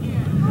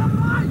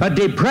 A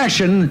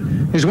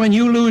depression is when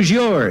you lose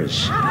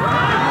yours.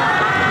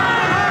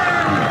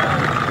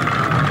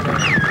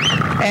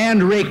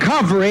 And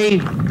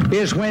recovery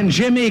is when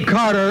Jimmy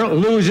Carter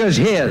loses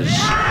his.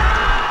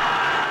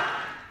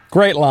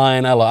 Great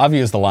line. I've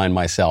used the line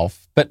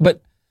myself.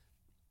 But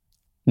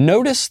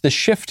notice the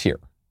shift here.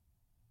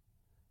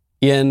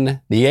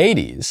 In the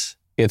 80s,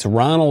 it's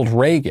Ronald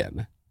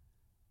Reagan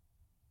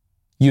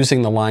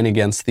using the line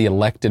against the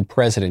elected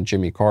president,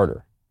 Jimmy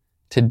Carter.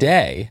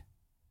 Today,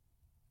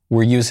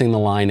 we're using the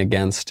line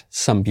against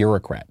some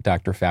bureaucrat,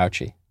 Dr.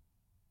 Fauci.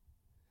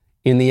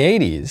 In the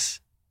 80s,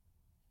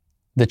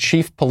 the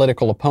chief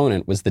political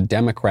opponent was the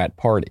Democrat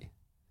Party.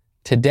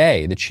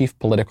 Today, the chief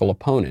political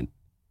opponent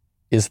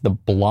is the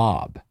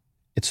blob.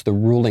 It's the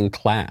ruling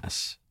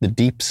class, the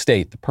deep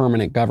state, the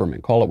permanent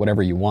government, call it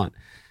whatever you want.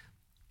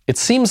 It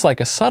seems like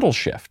a subtle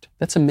shift.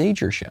 That's a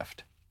major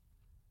shift.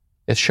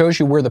 It shows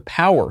you where the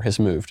power has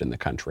moved in the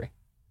country.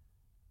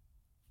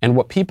 And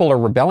what people are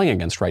rebelling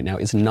against right now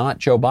is not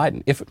Joe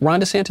Biden. If Ron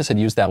DeSantis had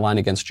used that line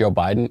against Joe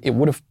Biden, it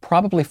would have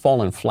probably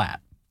fallen flat.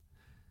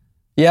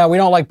 Yeah, we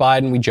don't like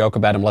Biden. We joke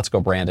about him. Let's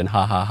go Brandon.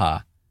 Ha, ha,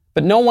 ha.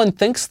 But no one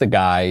thinks the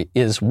guy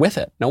is with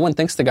it. No one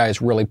thinks the guy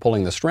is really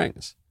pulling the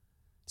strings.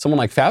 Someone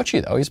like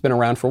Fauci, though, he's been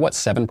around for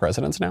 7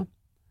 presidents now?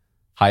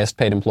 Highest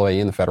paid employee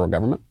in the federal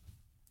government.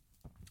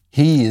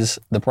 He's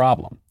the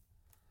problem.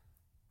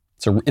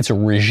 It's a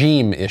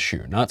regime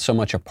issue, not so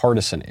much a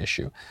partisan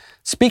issue.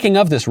 Speaking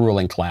of this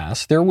ruling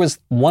class, there was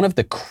one of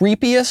the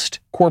creepiest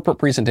corporate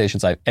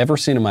presentations I've ever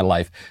seen in my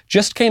life.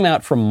 Just came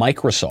out from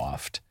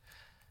Microsoft.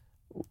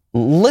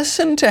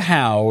 Listen to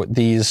how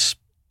these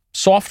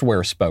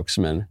software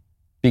spokesmen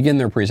begin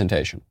their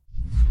presentation.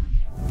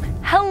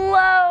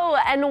 Hello,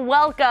 and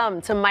welcome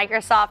to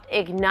Microsoft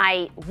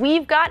Ignite.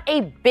 We've got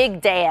a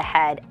big day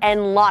ahead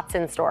and lots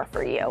in store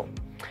for you.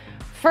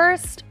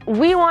 First,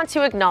 we want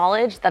to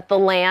acknowledge that the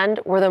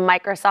land where the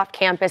Microsoft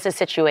campus is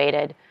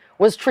situated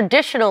was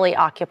traditionally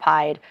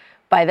occupied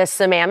by the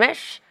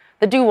Sammamish,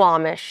 the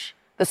Duwamish,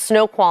 the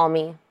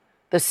Snoqualmie,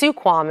 the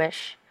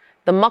Suquamish,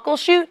 the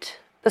Muckleshoot,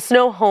 the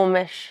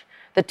Snohomish,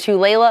 the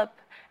Tulalip,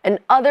 and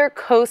other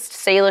Coast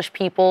Salish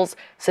peoples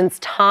since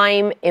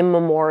time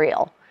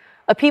immemorial.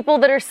 A people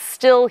that are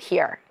still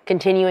here,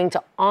 continuing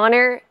to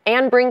honor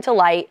and bring to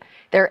light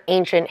their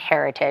ancient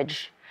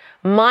heritage.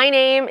 My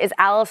name is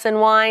Allison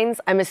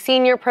Wines. I'm a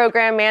senior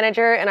program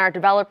manager in our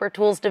developer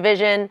tools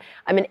division.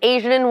 I'm an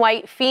Asian and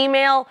white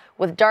female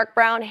with dark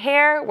brown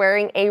hair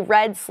wearing a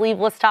red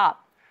sleeveless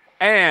top.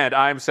 And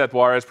I'm Seth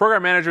Juarez,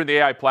 program manager in the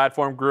AI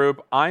platform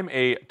group. I'm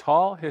a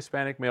tall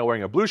Hispanic male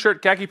wearing a blue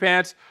shirt, khaki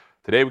pants.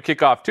 Today we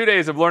kick off 2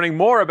 days of learning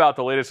more about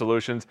the latest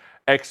solutions,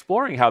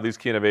 exploring how these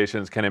key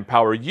innovations can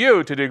empower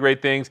you to do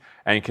great things,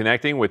 and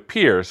connecting with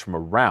peers from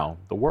around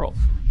the world.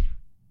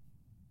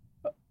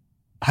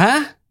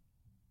 Huh?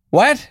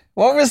 What?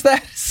 What was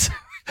that?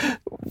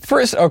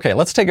 First, okay,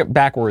 let's take it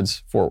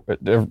backwards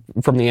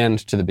from the end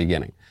to the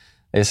beginning.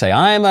 They say,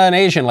 I'm an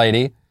Asian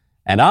lady,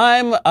 and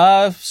I'm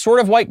a sort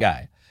of white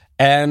guy.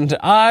 And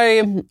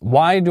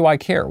why do I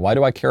care? Why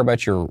do I care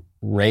about your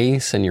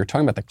race? And you're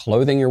talking about the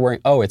clothing you're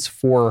wearing. Oh,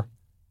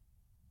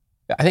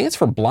 I think it's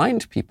for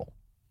blind people.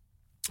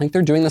 I think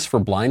they're doing this for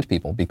blind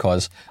people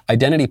because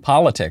identity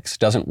politics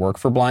doesn't work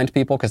for blind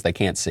people because they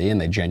can't see and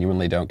they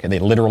genuinely don't care. They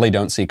literally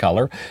don't see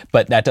color.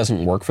 But that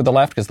doesn't work for the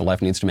left because the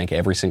left needs to make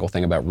every single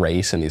thing about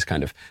race and these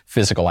kind of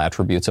physical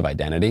attributes of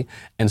identity.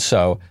 And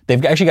so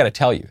they've actually got to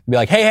tell you, be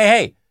like,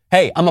 hey,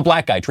 I'm a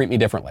black guy. Treat me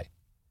differently.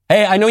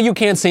 Hey, I know you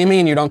can't see me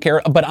and you don't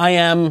care, but I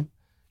am.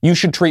 You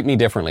should treat me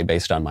differently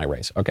based on my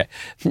race. Okay.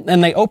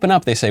 And they open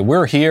up, they say,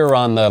 we're here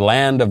on the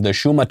land of the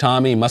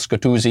Shumatami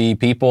Muscatuzi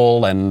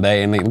people, and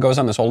it goes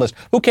on this whole list.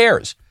 Who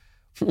cares?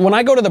 When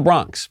I go to the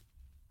Bronx,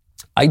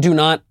 I do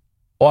not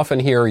often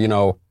hear,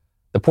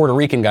 the Puerto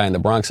Rican guy in the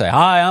Bronx say,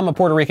 hi, I'm a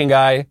Puerto Rican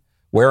guy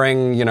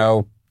wearing,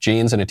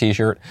 jeans and a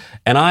t-shirt,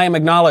 and I am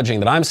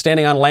acknowledging that I'm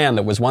standing on land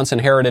that was once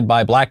inherited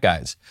by black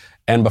guys,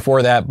 and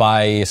before that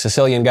by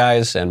Sicilian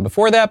guys, and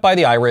before that by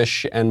the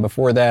Irish, and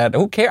before that,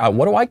 who cares?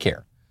 What do I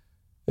care?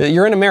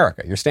 You're in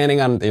America. You're standing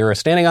on the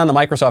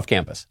Microsoft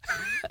campus.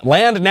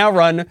 Land now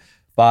run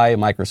by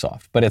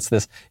Microsoft. But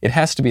it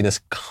has to be this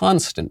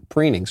constant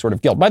preening sort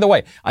of guilt. By the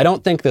way, I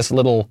don't think this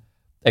little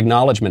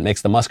acknowledgement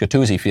makes the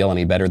Muscatuzi feel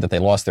any better that they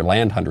lost their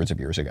land hundreds of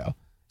years ago.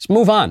 Just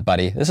move on,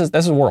 buddy. This is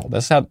the world.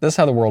 This is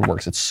how the world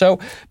works. The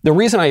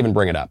reason I even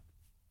bring it up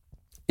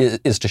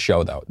is to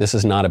show, though, this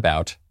is not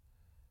about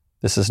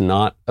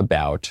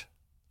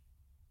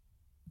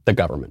the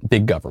government,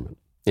 big government.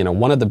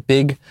 One of the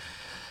big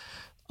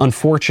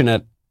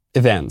unfortunate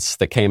events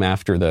that came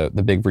after the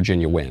big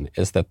Virginia win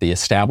is that the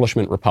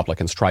establishment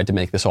Republicans tried to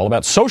make this all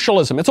about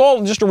socialism. It's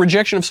all just a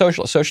rejection of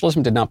socialism.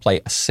 Socialism did not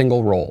play a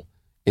single role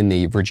in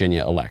the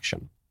Virginia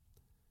election.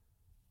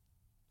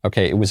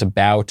 Okay, it was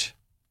about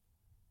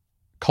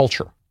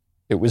culture.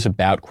 It was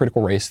about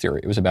critical race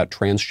theory. It was about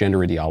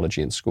transgender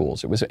ideology in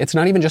schools. It's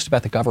not even just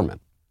about the government.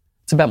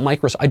 It's about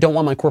Microsoft. I don't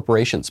want my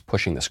corporations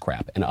pushing this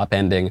crap and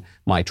upending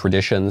my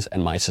traditions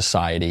and my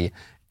society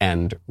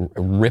and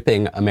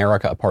ripping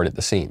America apart at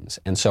the seams.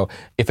 And so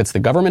if it's the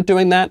government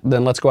doing that,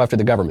 then let's go after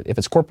the government. If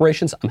it's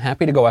corporations, I'm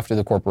happy to go after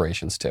the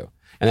corporations too.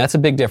 And that's a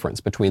big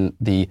difference between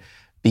the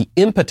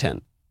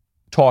impotent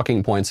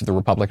talking points of the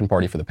Republican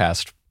Party for the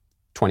past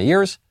 20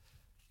 years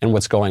and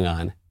what's going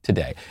on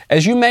today.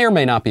 As you may or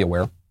may not be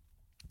aware,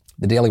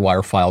 the Daily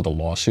Wire filed a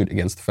lawsuit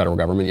against the federal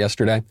government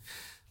yesterday.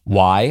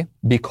 Why?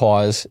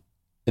 Because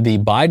the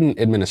Biden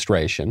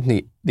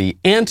administration, the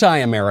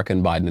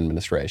anti-American Biden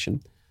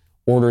administration,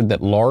 ordered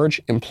that large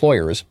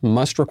employers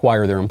must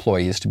require their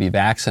employees to be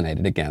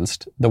vaccinated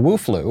against the Wu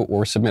flu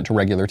or submit to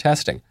regular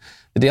testing.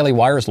 The Daily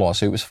Wire's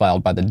lawsuit was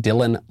filed by the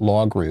Dillon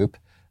Law Group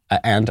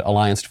and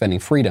Alliance Defending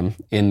Freedom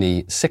in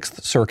the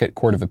Sixth Circuit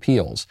Court of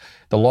Appeals.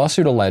 The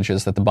lawsuit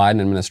alleges that the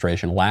Biden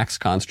administration lacks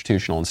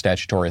constitutional and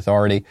statutory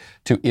authority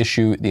to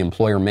issue the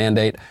employer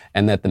mandate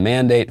and that the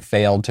mandate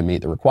failed to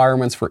meet the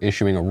requirements for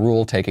issuing a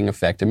rule taking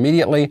effect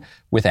immediately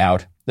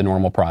without the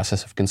normal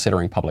process of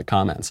considering public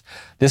comments.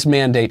 This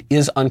mandate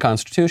is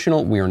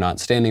unconstitutional. We are not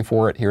standing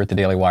for it here at the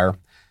Daily Wire.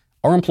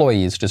 Our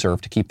employees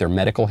deserve to keep their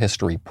medical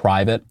history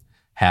private,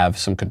 have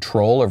some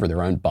control over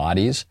their own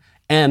bodies,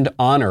 and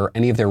honor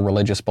any of their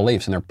religious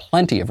beliefs. And there are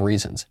plenty of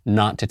reasons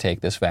not to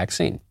take this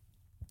vaccine,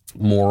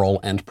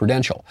 moral and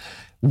prudential.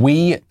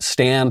 We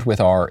stand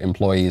with our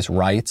employees'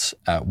 rights.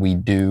 We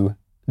do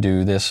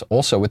this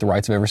also with the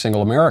rights of every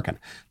single American.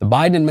 The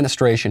Biden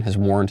administration has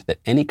warned that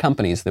any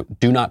companies that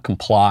do not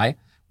comply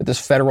with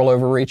this federal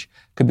overreach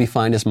could be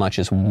fined as much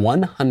as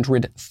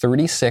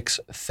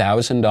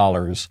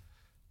 $136,000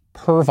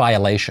 per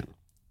violation.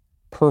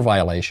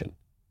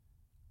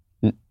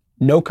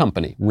 No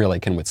company really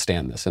can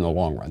withstand this in the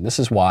long run. This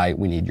is why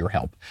we need your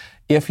help.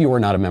 If you are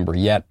not a member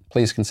yet,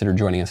 please consider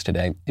joining us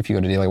today. If you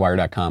go to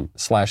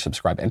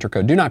dailywire.com/subscribe, enter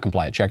code do not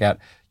comply at checkout,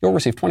 you'll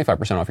receive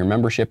 25% off your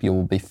membership. You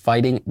will be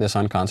fighting this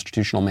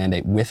unconstitutional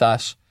mandate with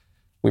us.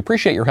 We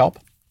appreciate your help,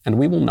 and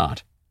we will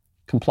not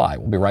comply.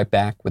 We'll be right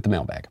back with the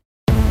mailbag.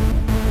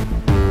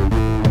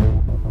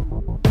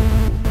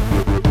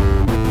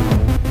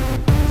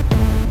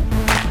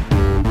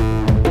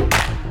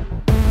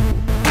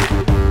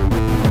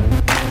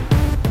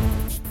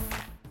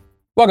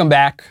 Welcome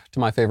back to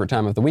my favorite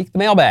time of the week, the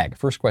mailbag.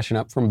 First question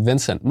up from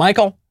Vincent.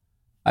 Michael,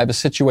 I have a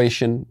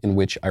situation in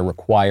which I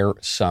require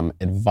some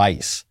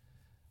advice.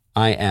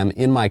 I am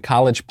in my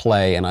college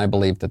play, and I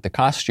believe that the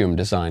costume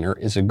designer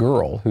is a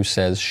girl who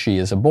says she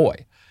is a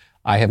boy.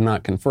 I have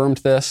not confirmed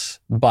this,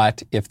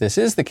 but if this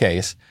is the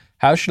case,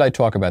 how should I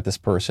talk about this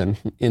person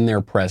in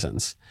their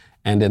presence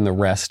and in the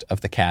rest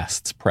of the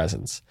cast's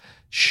presence?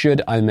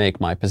 Should I make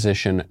my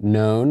position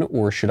known,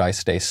 or should I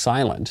stay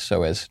silent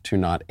so as to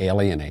not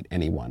alienate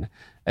anyone,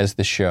 as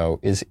the show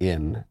is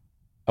in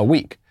a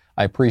week?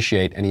 I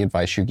appreciate any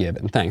advice you give,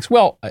 and thanks.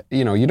 Well,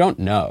 you don't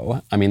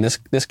know. I mean,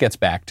 this gets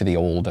back to the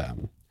old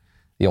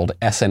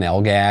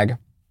SNL gag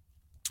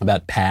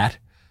about Pat.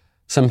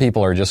 Some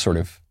people are just sort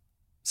of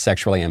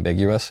sexually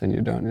ambiguous, and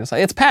you don't. It's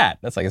like, it's Pat.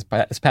 That's like, is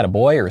Pat a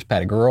boy or is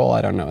Pat a girl?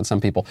 I don't know. And some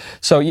people.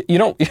 So you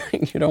don't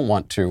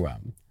want to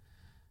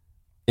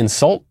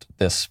insult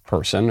this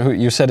person who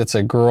you said it's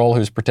a girl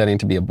who's pretending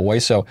to be a boy.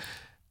 So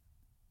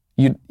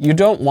you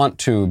don't want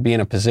to be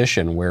in a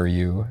position where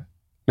you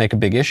make a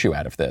big issue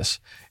out of this,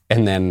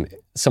 and then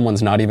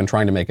someone's not even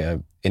trying to make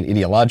an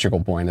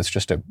ideological point. It's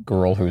just a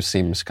girl who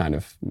seems kind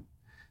of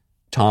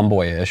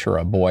tomboyish, or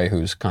a boy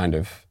who's kind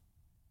of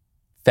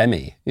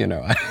femmy,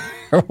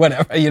 or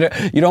whatever. You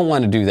don't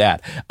want to do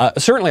that.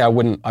 Certainly, I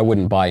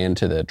wouldn't buy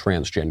into the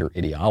transgender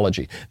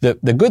ideology.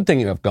 The good thing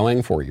you have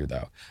going for you,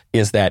 though,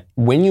 is that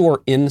when you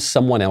are in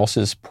someone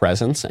else's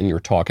presence and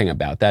you're talking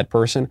about that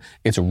person,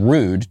 it's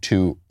rude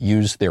to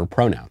use their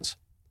pronouns.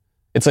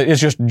 It's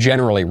just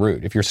generally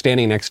rude. If you're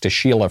standing next to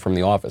Sheila from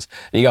the office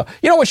and you go,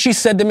 you know what she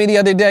said to me the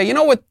other day? You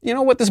know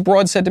what this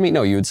broad said to me?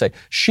 No, you would say,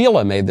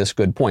 Sheila made this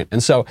good point.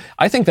 And so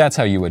I think that's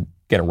how you would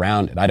get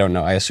around it. I don't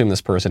know. I assume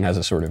this person has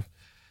a sort of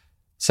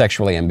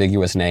sexually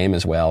ambiguous name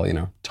as well,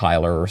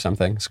 Tyler or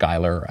something,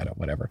 Skylar,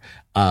 whatever.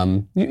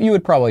 You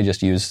would probably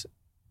just use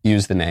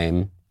the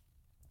name.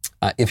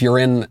 If you're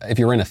in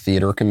a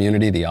theater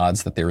community, the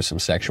odds that there's some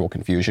sexual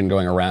confusion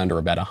going around are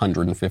about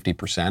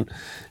 150%.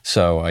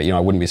 So, I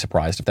wouldn't be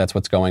surprised if that's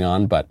what's going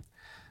on. But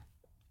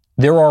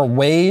there are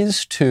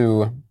ways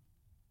to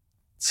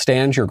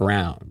stand your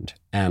ground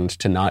and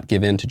to not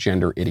give in to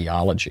gender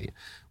ideology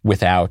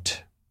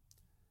without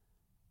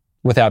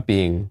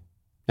being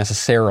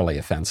necessarily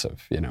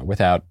offensive,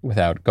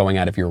 without going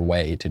out of your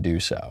way to do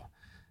so.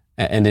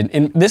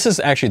 And this is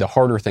actually the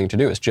harder thing to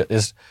do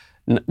is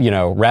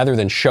rather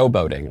than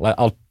showboating.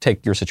 I'll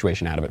take your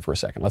situation out of it for a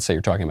second. Let's say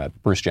you're talking about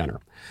Bruce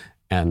Jenner,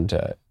 and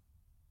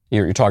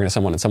you're talking to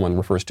someone, and someone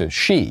refers to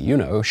she,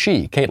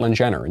 Caitlyn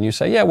Jenner, and you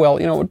say, yeah, well,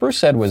 what Bruce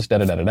said was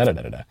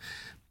da-da-da-da-da-da-da.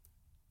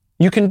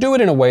 You can do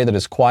it in a way that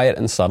is quiet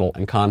and subtle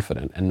and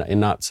confident,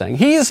 and not saying,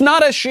 he's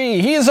not a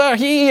she, he's a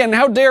he, and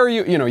how dare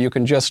you. You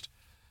can just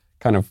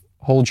kind of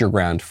hold your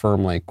ground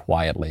firmly,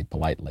 quietly,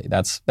 politely.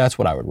 That's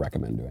what I would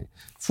recommend doing.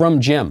 From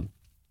Jim.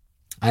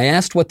 I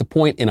asked what the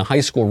point in a high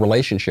school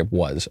relationship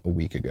was a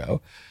week ago.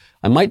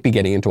 I might be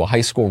getting into a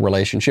high school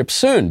relationship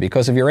soon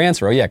because of your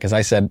answer. Oh yeah, because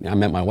I said I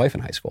met my wife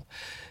in high school.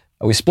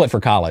 We split for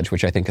college,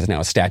 which I think is now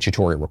a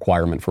statutory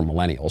requirement for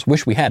millennials.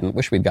 Wish we hadn't.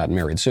 Wish we'd gotten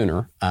married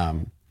sooner.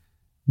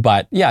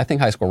 But yeah, I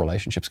think high school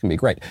relationships can be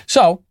great.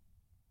 So,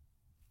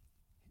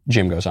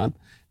 Jim goes on.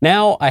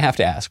 Now I have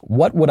to ask,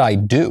 what would I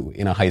do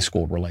in a high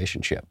school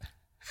relationship?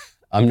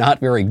 I'm not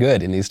very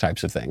good in these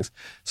types of things,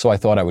 so I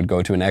thought I would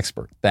go to an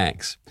expert.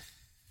 Thanks.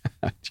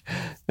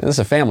 This is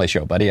a family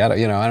show, buddy. I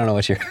don't know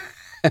what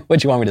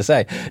you want me to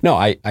say. No,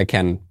 I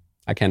can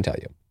tell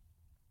you.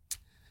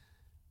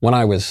 When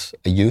I was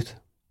a youth,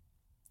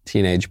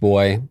 teenage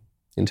boy,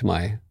 into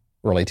my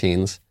early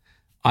teens,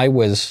 I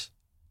was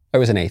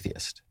an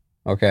atheist.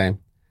 Okay,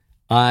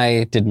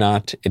 I did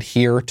not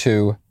adhere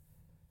to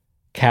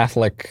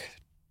Catholic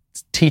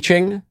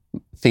teaching,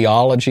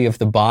 theology of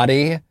the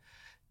body,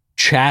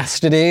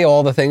 chastity,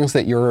 all the things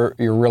that you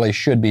really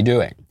should be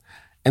doing,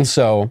 and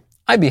so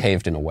I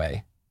behaved in a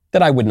way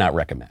that I would not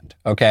recommend,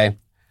 okay?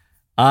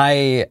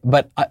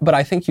 But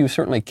I think you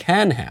certainly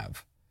can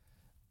have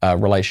a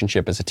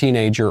relationship as a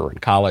teenager or in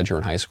college or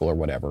in high school or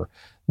whatever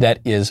that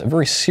is a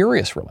very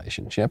serious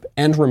relationship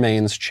and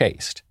remains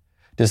chaste.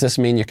 Does this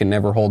mean you can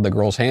never hold the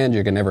girl's hand,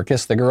 you can never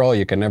kiss the girl,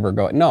 you can never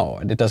go? No,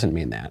 it doesn't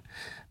mean that.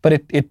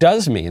 But it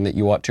does mean that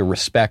you ought to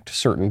respect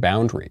certain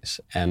boundaries.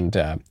 And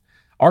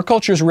our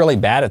culture is really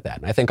bad at that.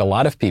 And I think a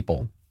lot of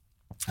people,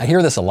 I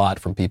hear this a lot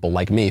from people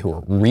like me who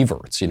are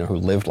reverts, who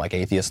lived like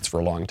atheists for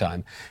a long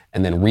time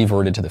and then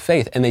reverted to the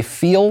faith. And they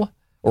feel,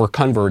 or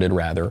converted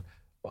rather,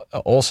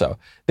 also,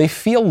 they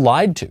feel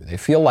lied to. They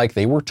feel like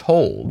they were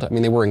told,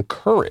 they were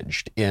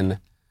encouraged in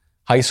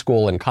high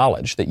school and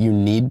college that you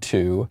need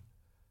to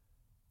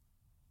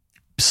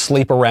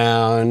sleep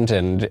around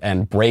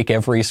and break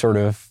every sort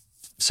of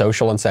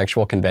social and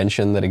sexual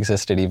convention that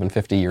existed even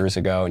 50 years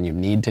ago, and you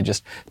need to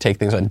just take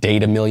things on,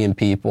 date a million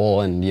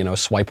people and,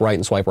 swipe right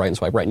and swipe right and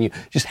swipe right, and you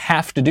just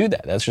have to do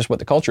that. That's just what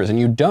the culture is, and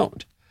you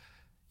don't.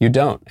 You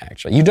don't,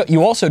 actually.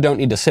 You also don't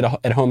need to sit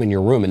at home in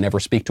your room and never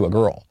speak to a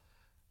girl,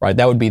 right?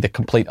 That would be the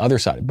complete other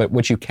side. But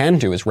what you can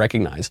do is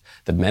recognize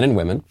that men and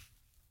women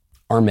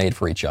are made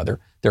for each other.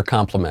 They're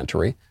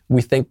complementary.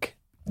 We think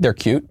they're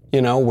cute.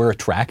 We're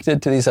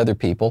attracted to these other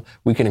people.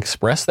 We can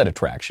express that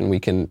attraction.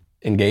 We can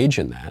engage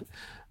in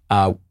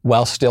that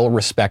while still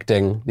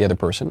respecting the other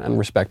person and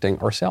respecting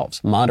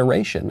ourselves.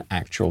 Moderation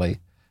actually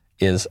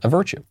is a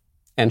virtue.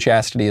 And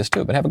chastity is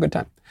too, but have a good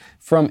time.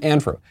 From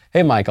Andrew.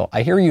 Hey, Michael,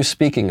 I hear you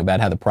speaking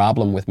about how the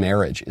problem with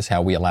marriage is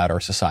how we allowed our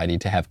society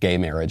to have gay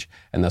marriage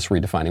and thus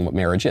redefining what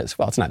marriage is.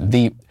 Well, it's not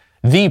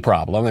the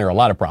problem. There are a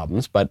lot of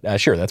problems, but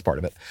sure, that's part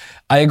of it.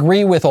 I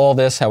agree with all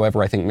this.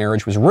 However, I think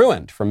marriage was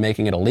ruined from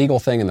making it a legal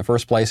thing in the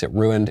first place. It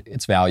ruined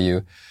its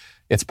value.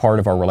 It's part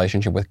of our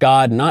relationship with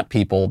God, not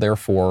people.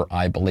 Therefore,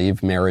 I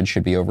believe marriage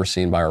should be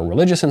overseen by our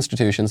religious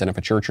institutions. And if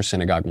a church or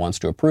synagogue wants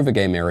to approve a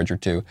gay marriage or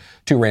two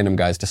random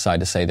guys decide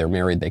to say they're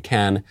married, they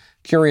can.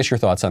 Curious your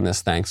thoughts on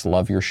this. Thanks.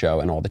 Love your show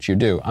and all that you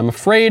do. I'm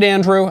afraid,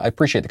 Andrew, I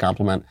appreciate the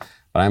compliment,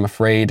 but I'm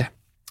afraid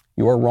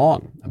you are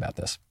wrong about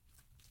this.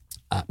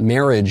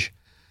 Marriage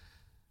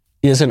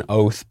is an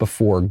oath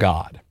before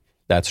God.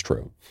 That's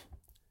true.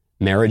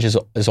 Marriage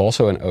is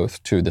also an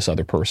oath to this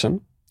other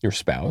person, your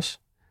spouse.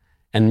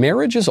 And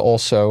marriage is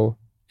also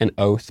an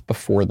oath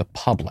before the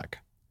public.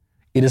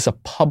 It is a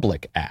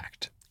public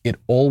act. It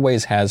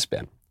always has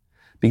been.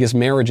 Because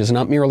marriage is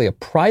not merely a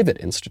private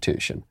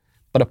institution,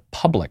 but a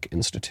public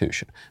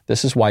institution.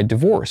 This is why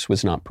divorce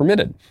was not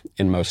permitted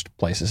in most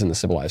places in the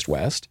civilized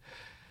West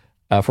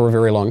for a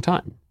very long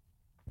time,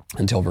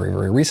 until very,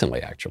 very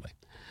recently, actually.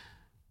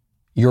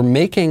 You're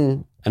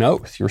making an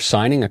oath. You're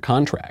signing a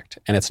contract.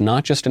 And it's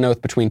not just an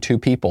oath between two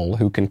people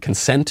who can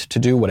consent to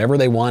do whatever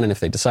they want, and if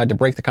they decide to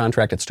break the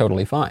contract, it's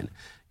totally fine.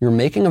 You're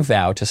making a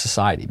vow to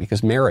society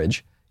because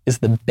marriage is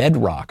the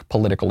bedrock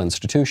political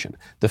institution.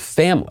 The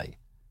family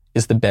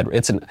is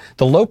the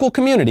the local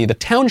community, the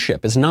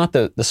township, is not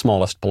the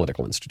smallest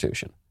political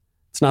institution.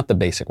 It's not the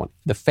basic one.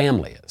 The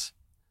family is.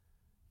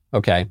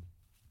 Okay?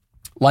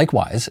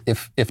 Likewise,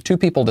 if two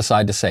people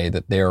decide to say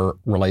that their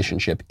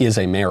relationship is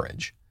a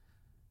marriage,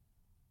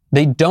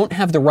 they don't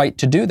have the right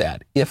to do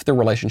that if the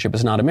relationship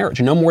is not a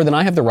marriage. No more than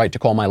I have the right to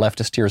call my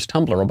leftist tears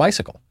tumbler a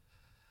bicycle.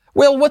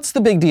 Well, what's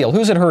the big deal?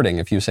 Who's it hurting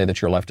if you say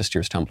that your leftist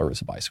tears tumbler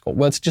is a bicycle?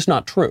 Well, it's just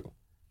not true.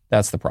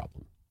 That's the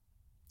problem.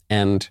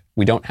 And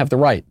we don't have the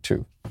right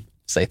to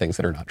say things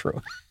that are not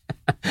true.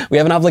 We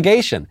have an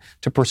obligation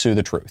to pursue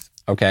the truth,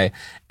 okay?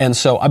 And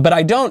so, but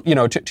I don't,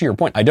 to your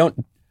point, I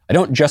don't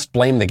just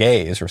blame the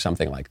gays or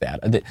something like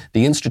that.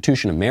 The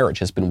institution of marriage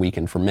has been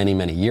weakened for many,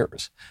 many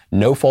years.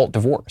 No-fault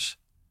divorce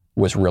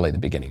was really the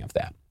beginning of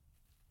that,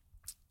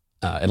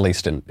 at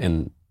least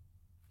in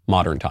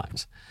modern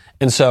times.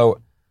 And so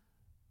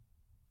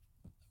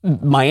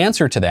my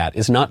answer to that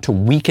is not to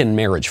weaken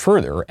marriage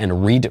further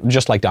and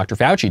just like Dr.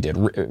 Fauci did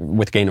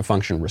with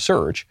gain-of-function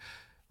research,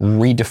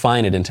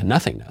 redefine it into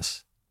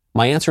nothingness.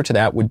 My answer to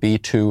that would be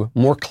to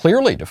more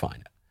clearly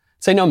define it.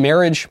 Say, no,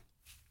 marriage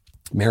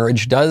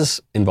does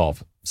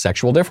involve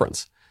sexual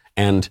difference.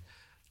 And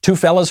two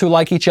fellas who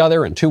like each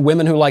other and two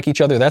women who like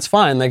each other, that's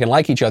fine. They can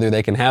like each other.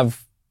 They can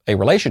have a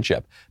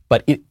relationship,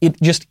 but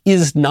it just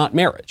is not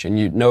marriage.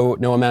 And no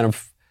amount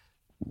of,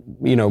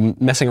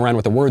 messing around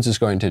with the words is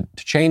going to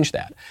change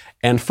that.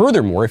 And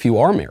furthermore, if you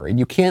are married,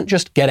 you can't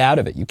just get out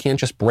of it. You can't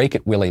just break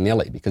it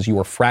willy-nilly because you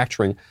are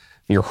fracturing,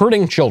 you're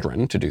hurting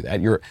children to do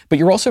that. But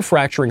you're also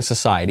fracturing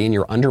society and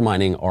you're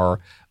undermining our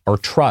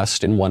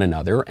trust in one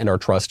another and our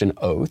trust in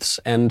oaths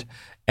and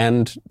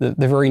the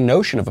very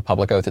notion of a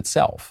public oath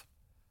itself,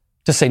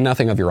 to say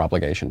nothing of your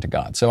obligation to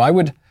God. So I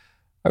would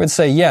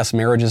say, yes,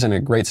 marriage is in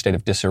a great state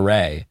of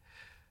disarray.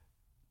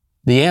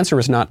 The answer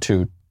is not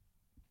to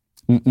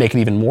make it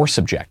even more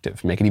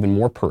subjective, make it even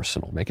more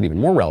personal, make it even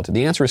more relative.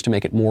 The answer is to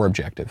make it more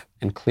objective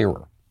and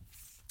clearer.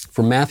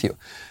 From Matthew.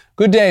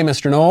 Good day,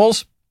 Mr.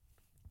 Knowles.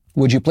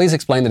 Would you please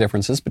explain the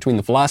differences between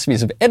the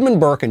philosophies of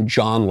Edmund Burke and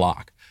John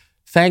Locke?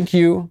 Thank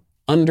you,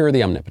 under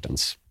the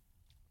omnipotence.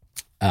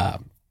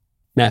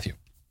 Matthew.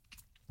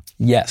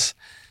 Yes.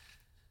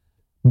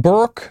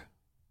 Burke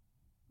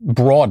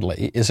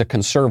broadly is a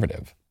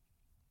conservative.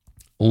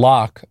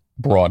 Locke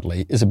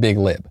broadly is a big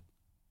lib.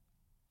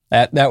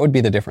 That would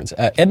be the difference.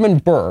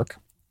 Edmund Burke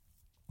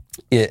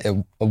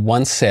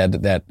once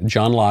said that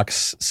John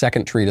Locke's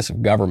second treatise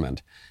of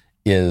government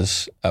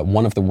is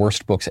one of the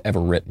worst books ever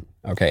written.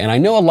 Okay, and I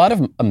know a lot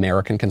of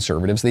American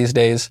conservatives these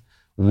days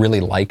really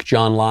like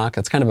John Locke.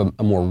 It's kind of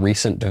a more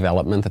recent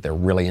development that they're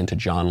really into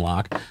John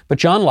Locke. But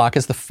John Locke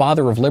is the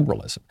father of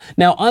liberalism.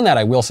 Now, on that,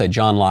 I will say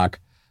John Locke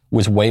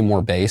was way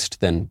more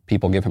based than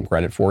people give him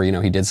credit for.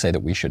 He did say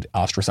that we should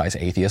ostracize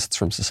atheists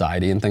from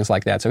society and things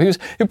like that. So he was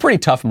pretty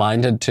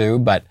tough-minded too,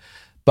 but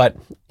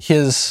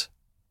his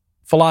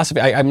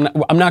philosophy, I'm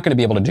not going to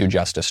be able to do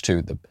justice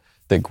to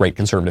the great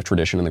conservative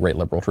tradition and the great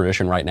liberal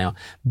tradition right now,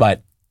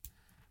 but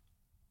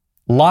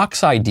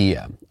Locke's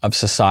idea of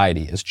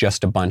society is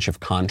just a bunch of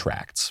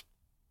contracts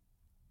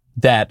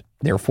that,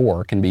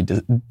 therefore, can be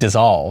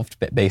dissolved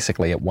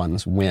basically at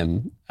one's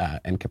whim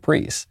and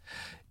caprice,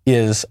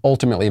 is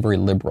ultimately a very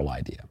liberal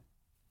idea.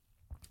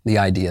 The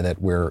idea that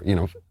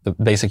the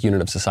basic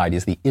unit of society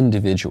is the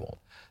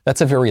individual.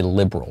 That's a very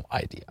liberal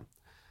idea.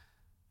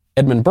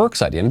 Edmund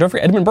Burke's idea, and don't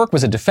forget, Edmund Burke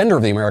was a defender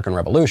of the American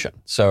Revolution,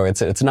 so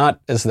it's not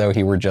as though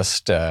he were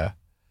just,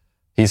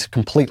 he's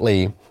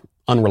completely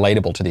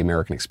unrelatable to the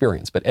American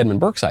experience. But Edmund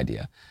Burke's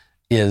idea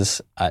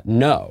is,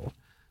 no,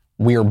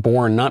 we are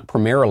born not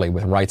primarily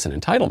with rights and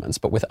entitlements,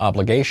 but with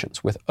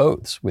obligations, with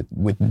oaths,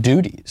 with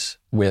duties,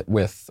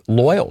 with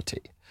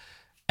loyalty,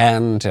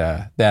 and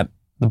that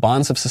the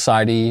bonds of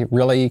society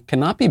really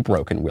cannot be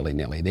broken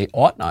willy-nilly. They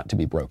ought not to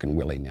be broken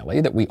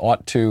willy-nilly, that we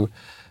ought to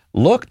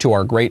look to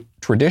our great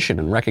tradition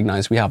and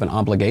recognize we have an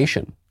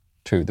obligation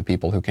to the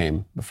people who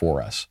came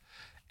before us,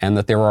 and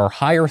that there are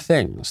higher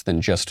things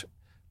than just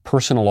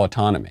personal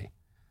autonomy.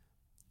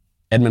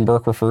 Edmund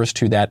Burke refers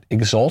to that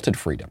exalted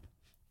freedom,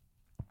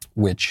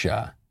 which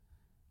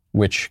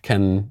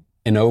can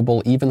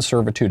ennoble even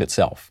servitude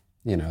itself.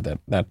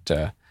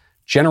 That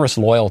generous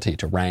loyalty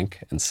to rank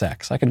and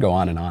sex. I could go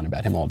on and on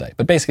about him all day,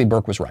 but basically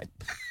Burke was right.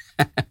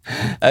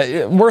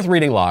 Worth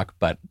reading Locke,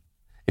 but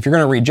if you're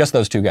going to read just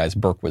those two guys,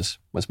 Burke was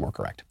more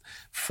correct.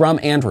 From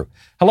Andrew.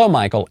 Hello,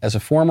 Michael. As a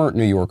former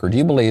New Yorker, do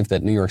you believe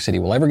that New York City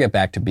will ever get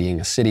back to being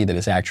a city that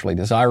is actually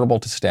desirable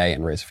to stay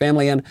and raise a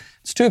family in?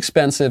 It's too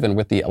expensive, and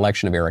with the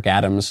election of Eric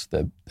Adams,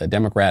 the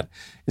Democrat,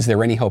 is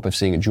there any hope of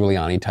seeing a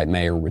Giuliani-type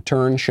mayor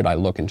return? Should I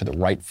look into the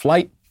right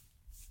flight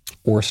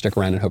or stick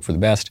around and hope for the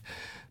best?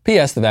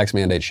 P.S. The vax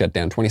mandate shut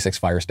down 26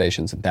 fire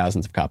stations and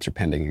thousands of cops are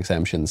pending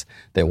exemptions.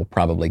 They will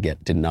probably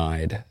get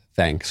denied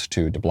thanks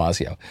to de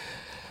Blasio.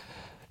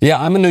 Yeah,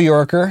 I'm a New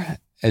Yorker,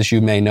 as you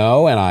may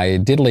know, and I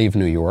did leave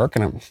New York,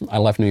 and I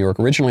left New York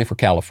originally for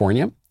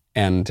California,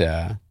 and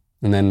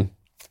then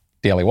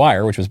Daily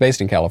Wire, which was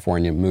based in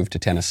California, moved to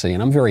Tennessee,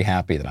 and I'm very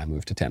happy that I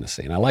moved to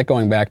Tennessee. And I like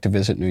going back to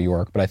visit New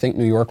York, but I think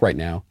New York right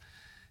now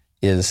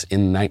is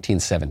in the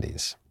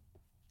 1970s.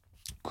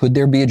 Could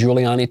there be a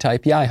Giuliani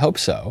type? Yeah, I hope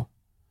so.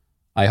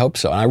 I hope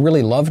so. And I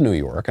really love New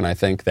York, and I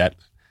think that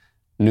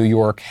New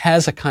York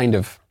has a kind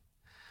of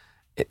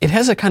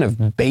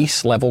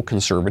base level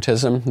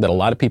conservatism that a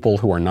lot of people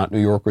who are not New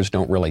Yorkers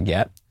don't really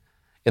get.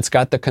 It's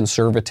got the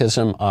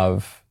conservatism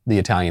of the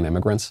Italian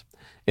immigrants.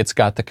 It's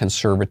got the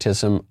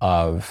conservatism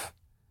of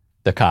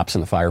the cops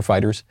and the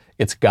firefighters.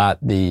 It's got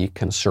the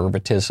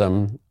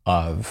conservatism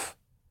of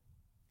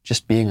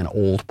just being an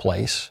old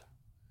place,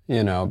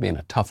 being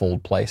a tough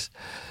old place.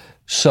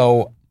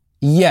 So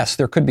yes,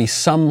 there could be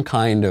some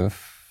kind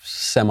of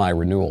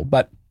semi-renewal,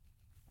 but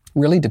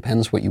really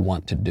depends what you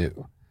want to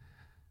do.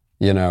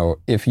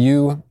 If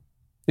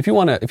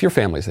your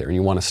family's there and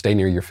you want to stay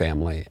near your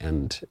family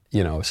and,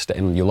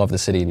 and you love the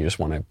city and you just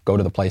want to go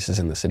to the places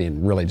in the city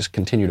and really just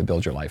continue to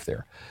build your life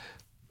there,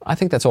 I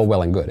think that's all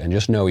well and good. And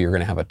just know you're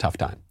going to have a tough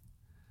time.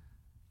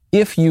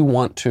 If you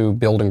want to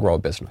build and grow a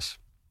business,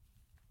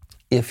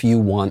 if you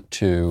want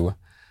to,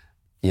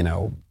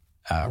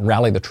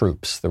 rally the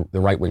troops, the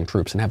right-wing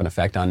troops, and have an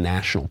effect on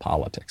national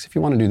politics, if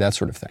you want to do that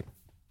sort of thing,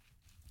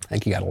 I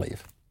think you got to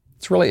leave.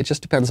 It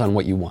just depends on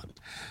what you want.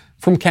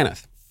 From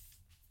Kenneth.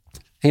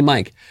 Hey,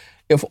 Mike,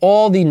 if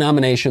all the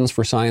nominations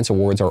for science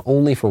awards are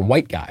only for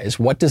white guys,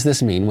 what does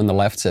this mean when the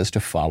left says to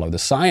follow the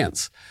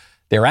science?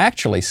 They're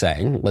actually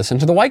saying, listen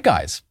to the white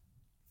guys.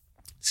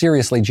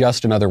 Seriously,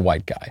 just another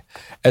white guy.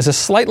 As a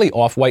slightly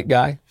off-white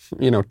guy,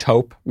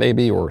 taupe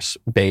maybe, or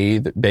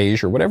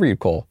beige, or whatever you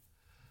call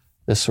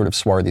this sort of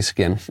swarthy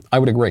skin, I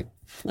would agree.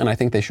 And I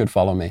think they should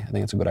follow me. I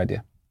think it's a good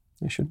idea.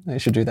 They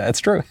should do that. It's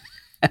true.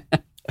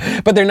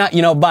 But they're not,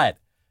 but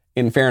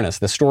in fairness,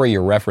 the story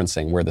you're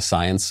referencing where the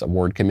science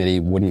award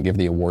committee wouldn't give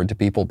the award to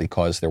people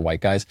because they're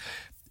white guys,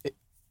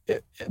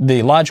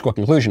 the logical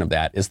conclusion of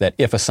that is that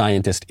if a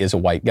scientist is a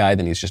white guy,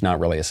 then he's just not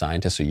really a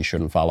scientist, so you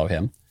shouldn't follow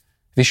him.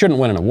 If he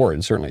shouldn't win an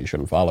award, certainly you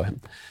shouldn't follow him.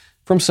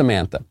 From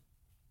Samantha.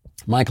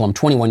 Michael, I'm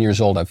 21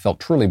 years old. I've felt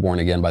truly born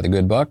again by the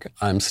good book.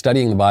 I'm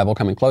studying the Bible,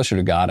 coming closer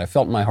to God. I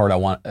felt in my heart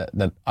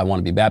that I want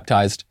to be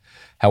baptized.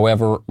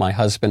 However, my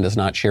husband does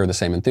not share the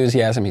same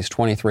enthusiasm. He's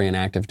 23 in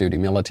active duty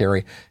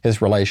military.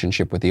 His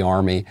relationship with the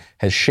Army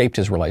has shaped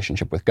his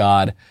relationship with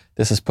God.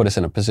 This has put us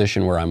in a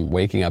position where I'm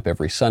waking up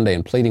every Sunday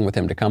and pleading with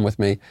him to come with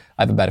me.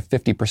 I have about a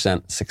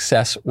 50%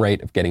 success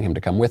rate of getting him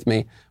to come with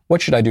me.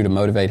 What should I do to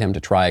motivate him to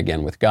try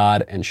again with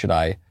God? And should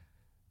I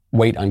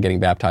wait on getting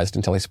baptized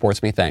until he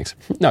supports me? Thanks.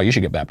 No, you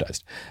should get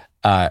baptized.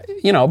 But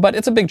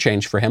it's a big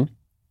change for him,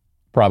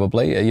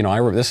 probably.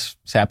 This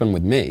happened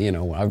with me.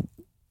 I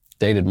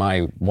dated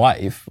my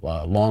wife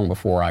long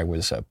before I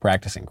was a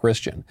practicing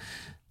Christian.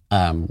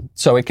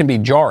 So it can be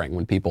jarring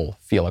when people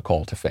feel a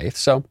call to faith.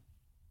 So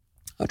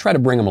I'll try to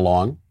bring him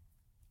along,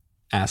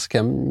 ask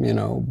him,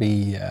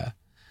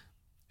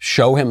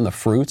 show him the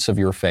fruits of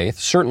your faith.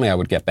 Certainly I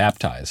would get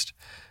baptized.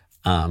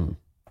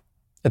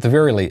 at the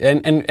very least,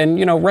 and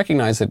you know,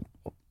 recognize that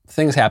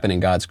things happen in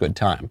God's good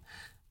time.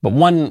 But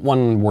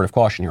one word of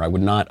caution here: I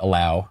would not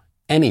allow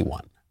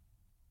anyone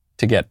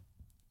to get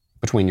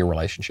between your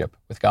relationship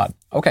with God.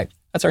 Okay,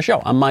 that's our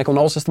show. I'm Michael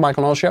Knowles. This is the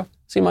Michael Knowles Show.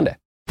 See you Monday.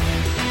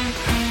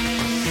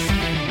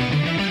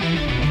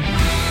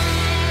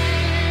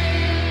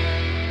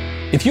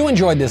 If you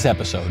enjoyed this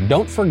episode,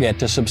 don't forget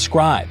to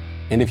subscribe.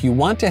 And if you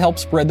want to help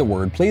spread the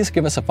word, please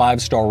give us a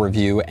 5-star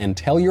review and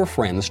tell your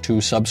friends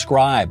to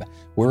subscribe.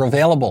 We're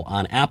available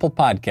on Apple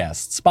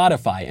Podcasts,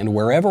 Spotify, and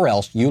wherever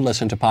else you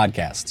listen to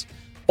podcasts.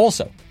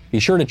 Also, be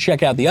sure to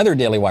check out the other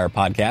Daily Wire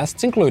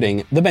podcasts,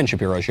 including The Ben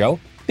Shapiro Show,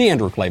 The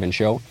Andrew Klavan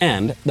Show,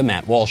 and The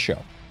Matt Walsh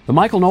Show. The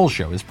Michael Knowles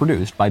Show is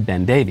produced by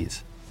Ben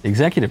Davies.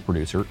 Executive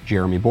producer,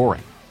 Jeremy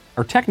Boring.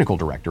 Our technical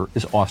director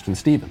is Austin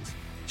Stevens.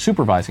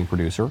 Supervising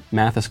producer,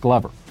 Mathis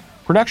Glover.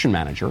 Production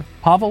manager,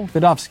 Pavel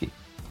Vidovsky.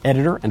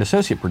 Editor and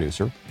associate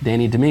producer,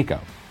 Danny D'Amico.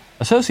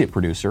 Associate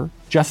producer,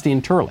 Justine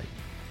Turley.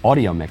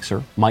 Audio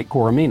mixer, Mike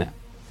Coromina.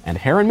 And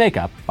hair and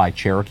makeup by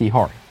Cherokee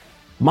Hart.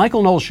 The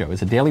Michael Knowles Show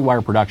is a Daily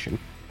Wire production.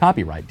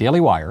 Copyright Daily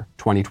Wire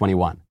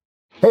 2021.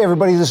 Hey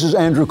everybody, this is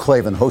Andrew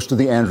Klavan, host of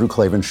The Andrew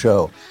Klavan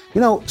Show.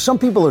 You know, some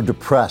people are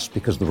depressed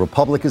because the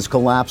Republic is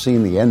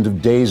collapsing, the end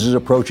of days is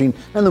approaching,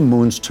 and the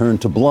moon's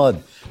turned to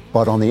blood.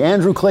 But on The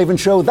Andrew Klavan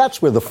Show,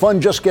 that's where the fun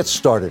just gets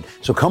started.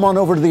 So come on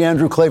over to The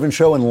Andrew Klavan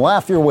Show and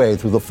laugh your way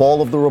through the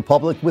fall of the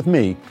Republic with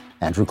me,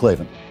 Andrew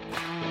Klavan.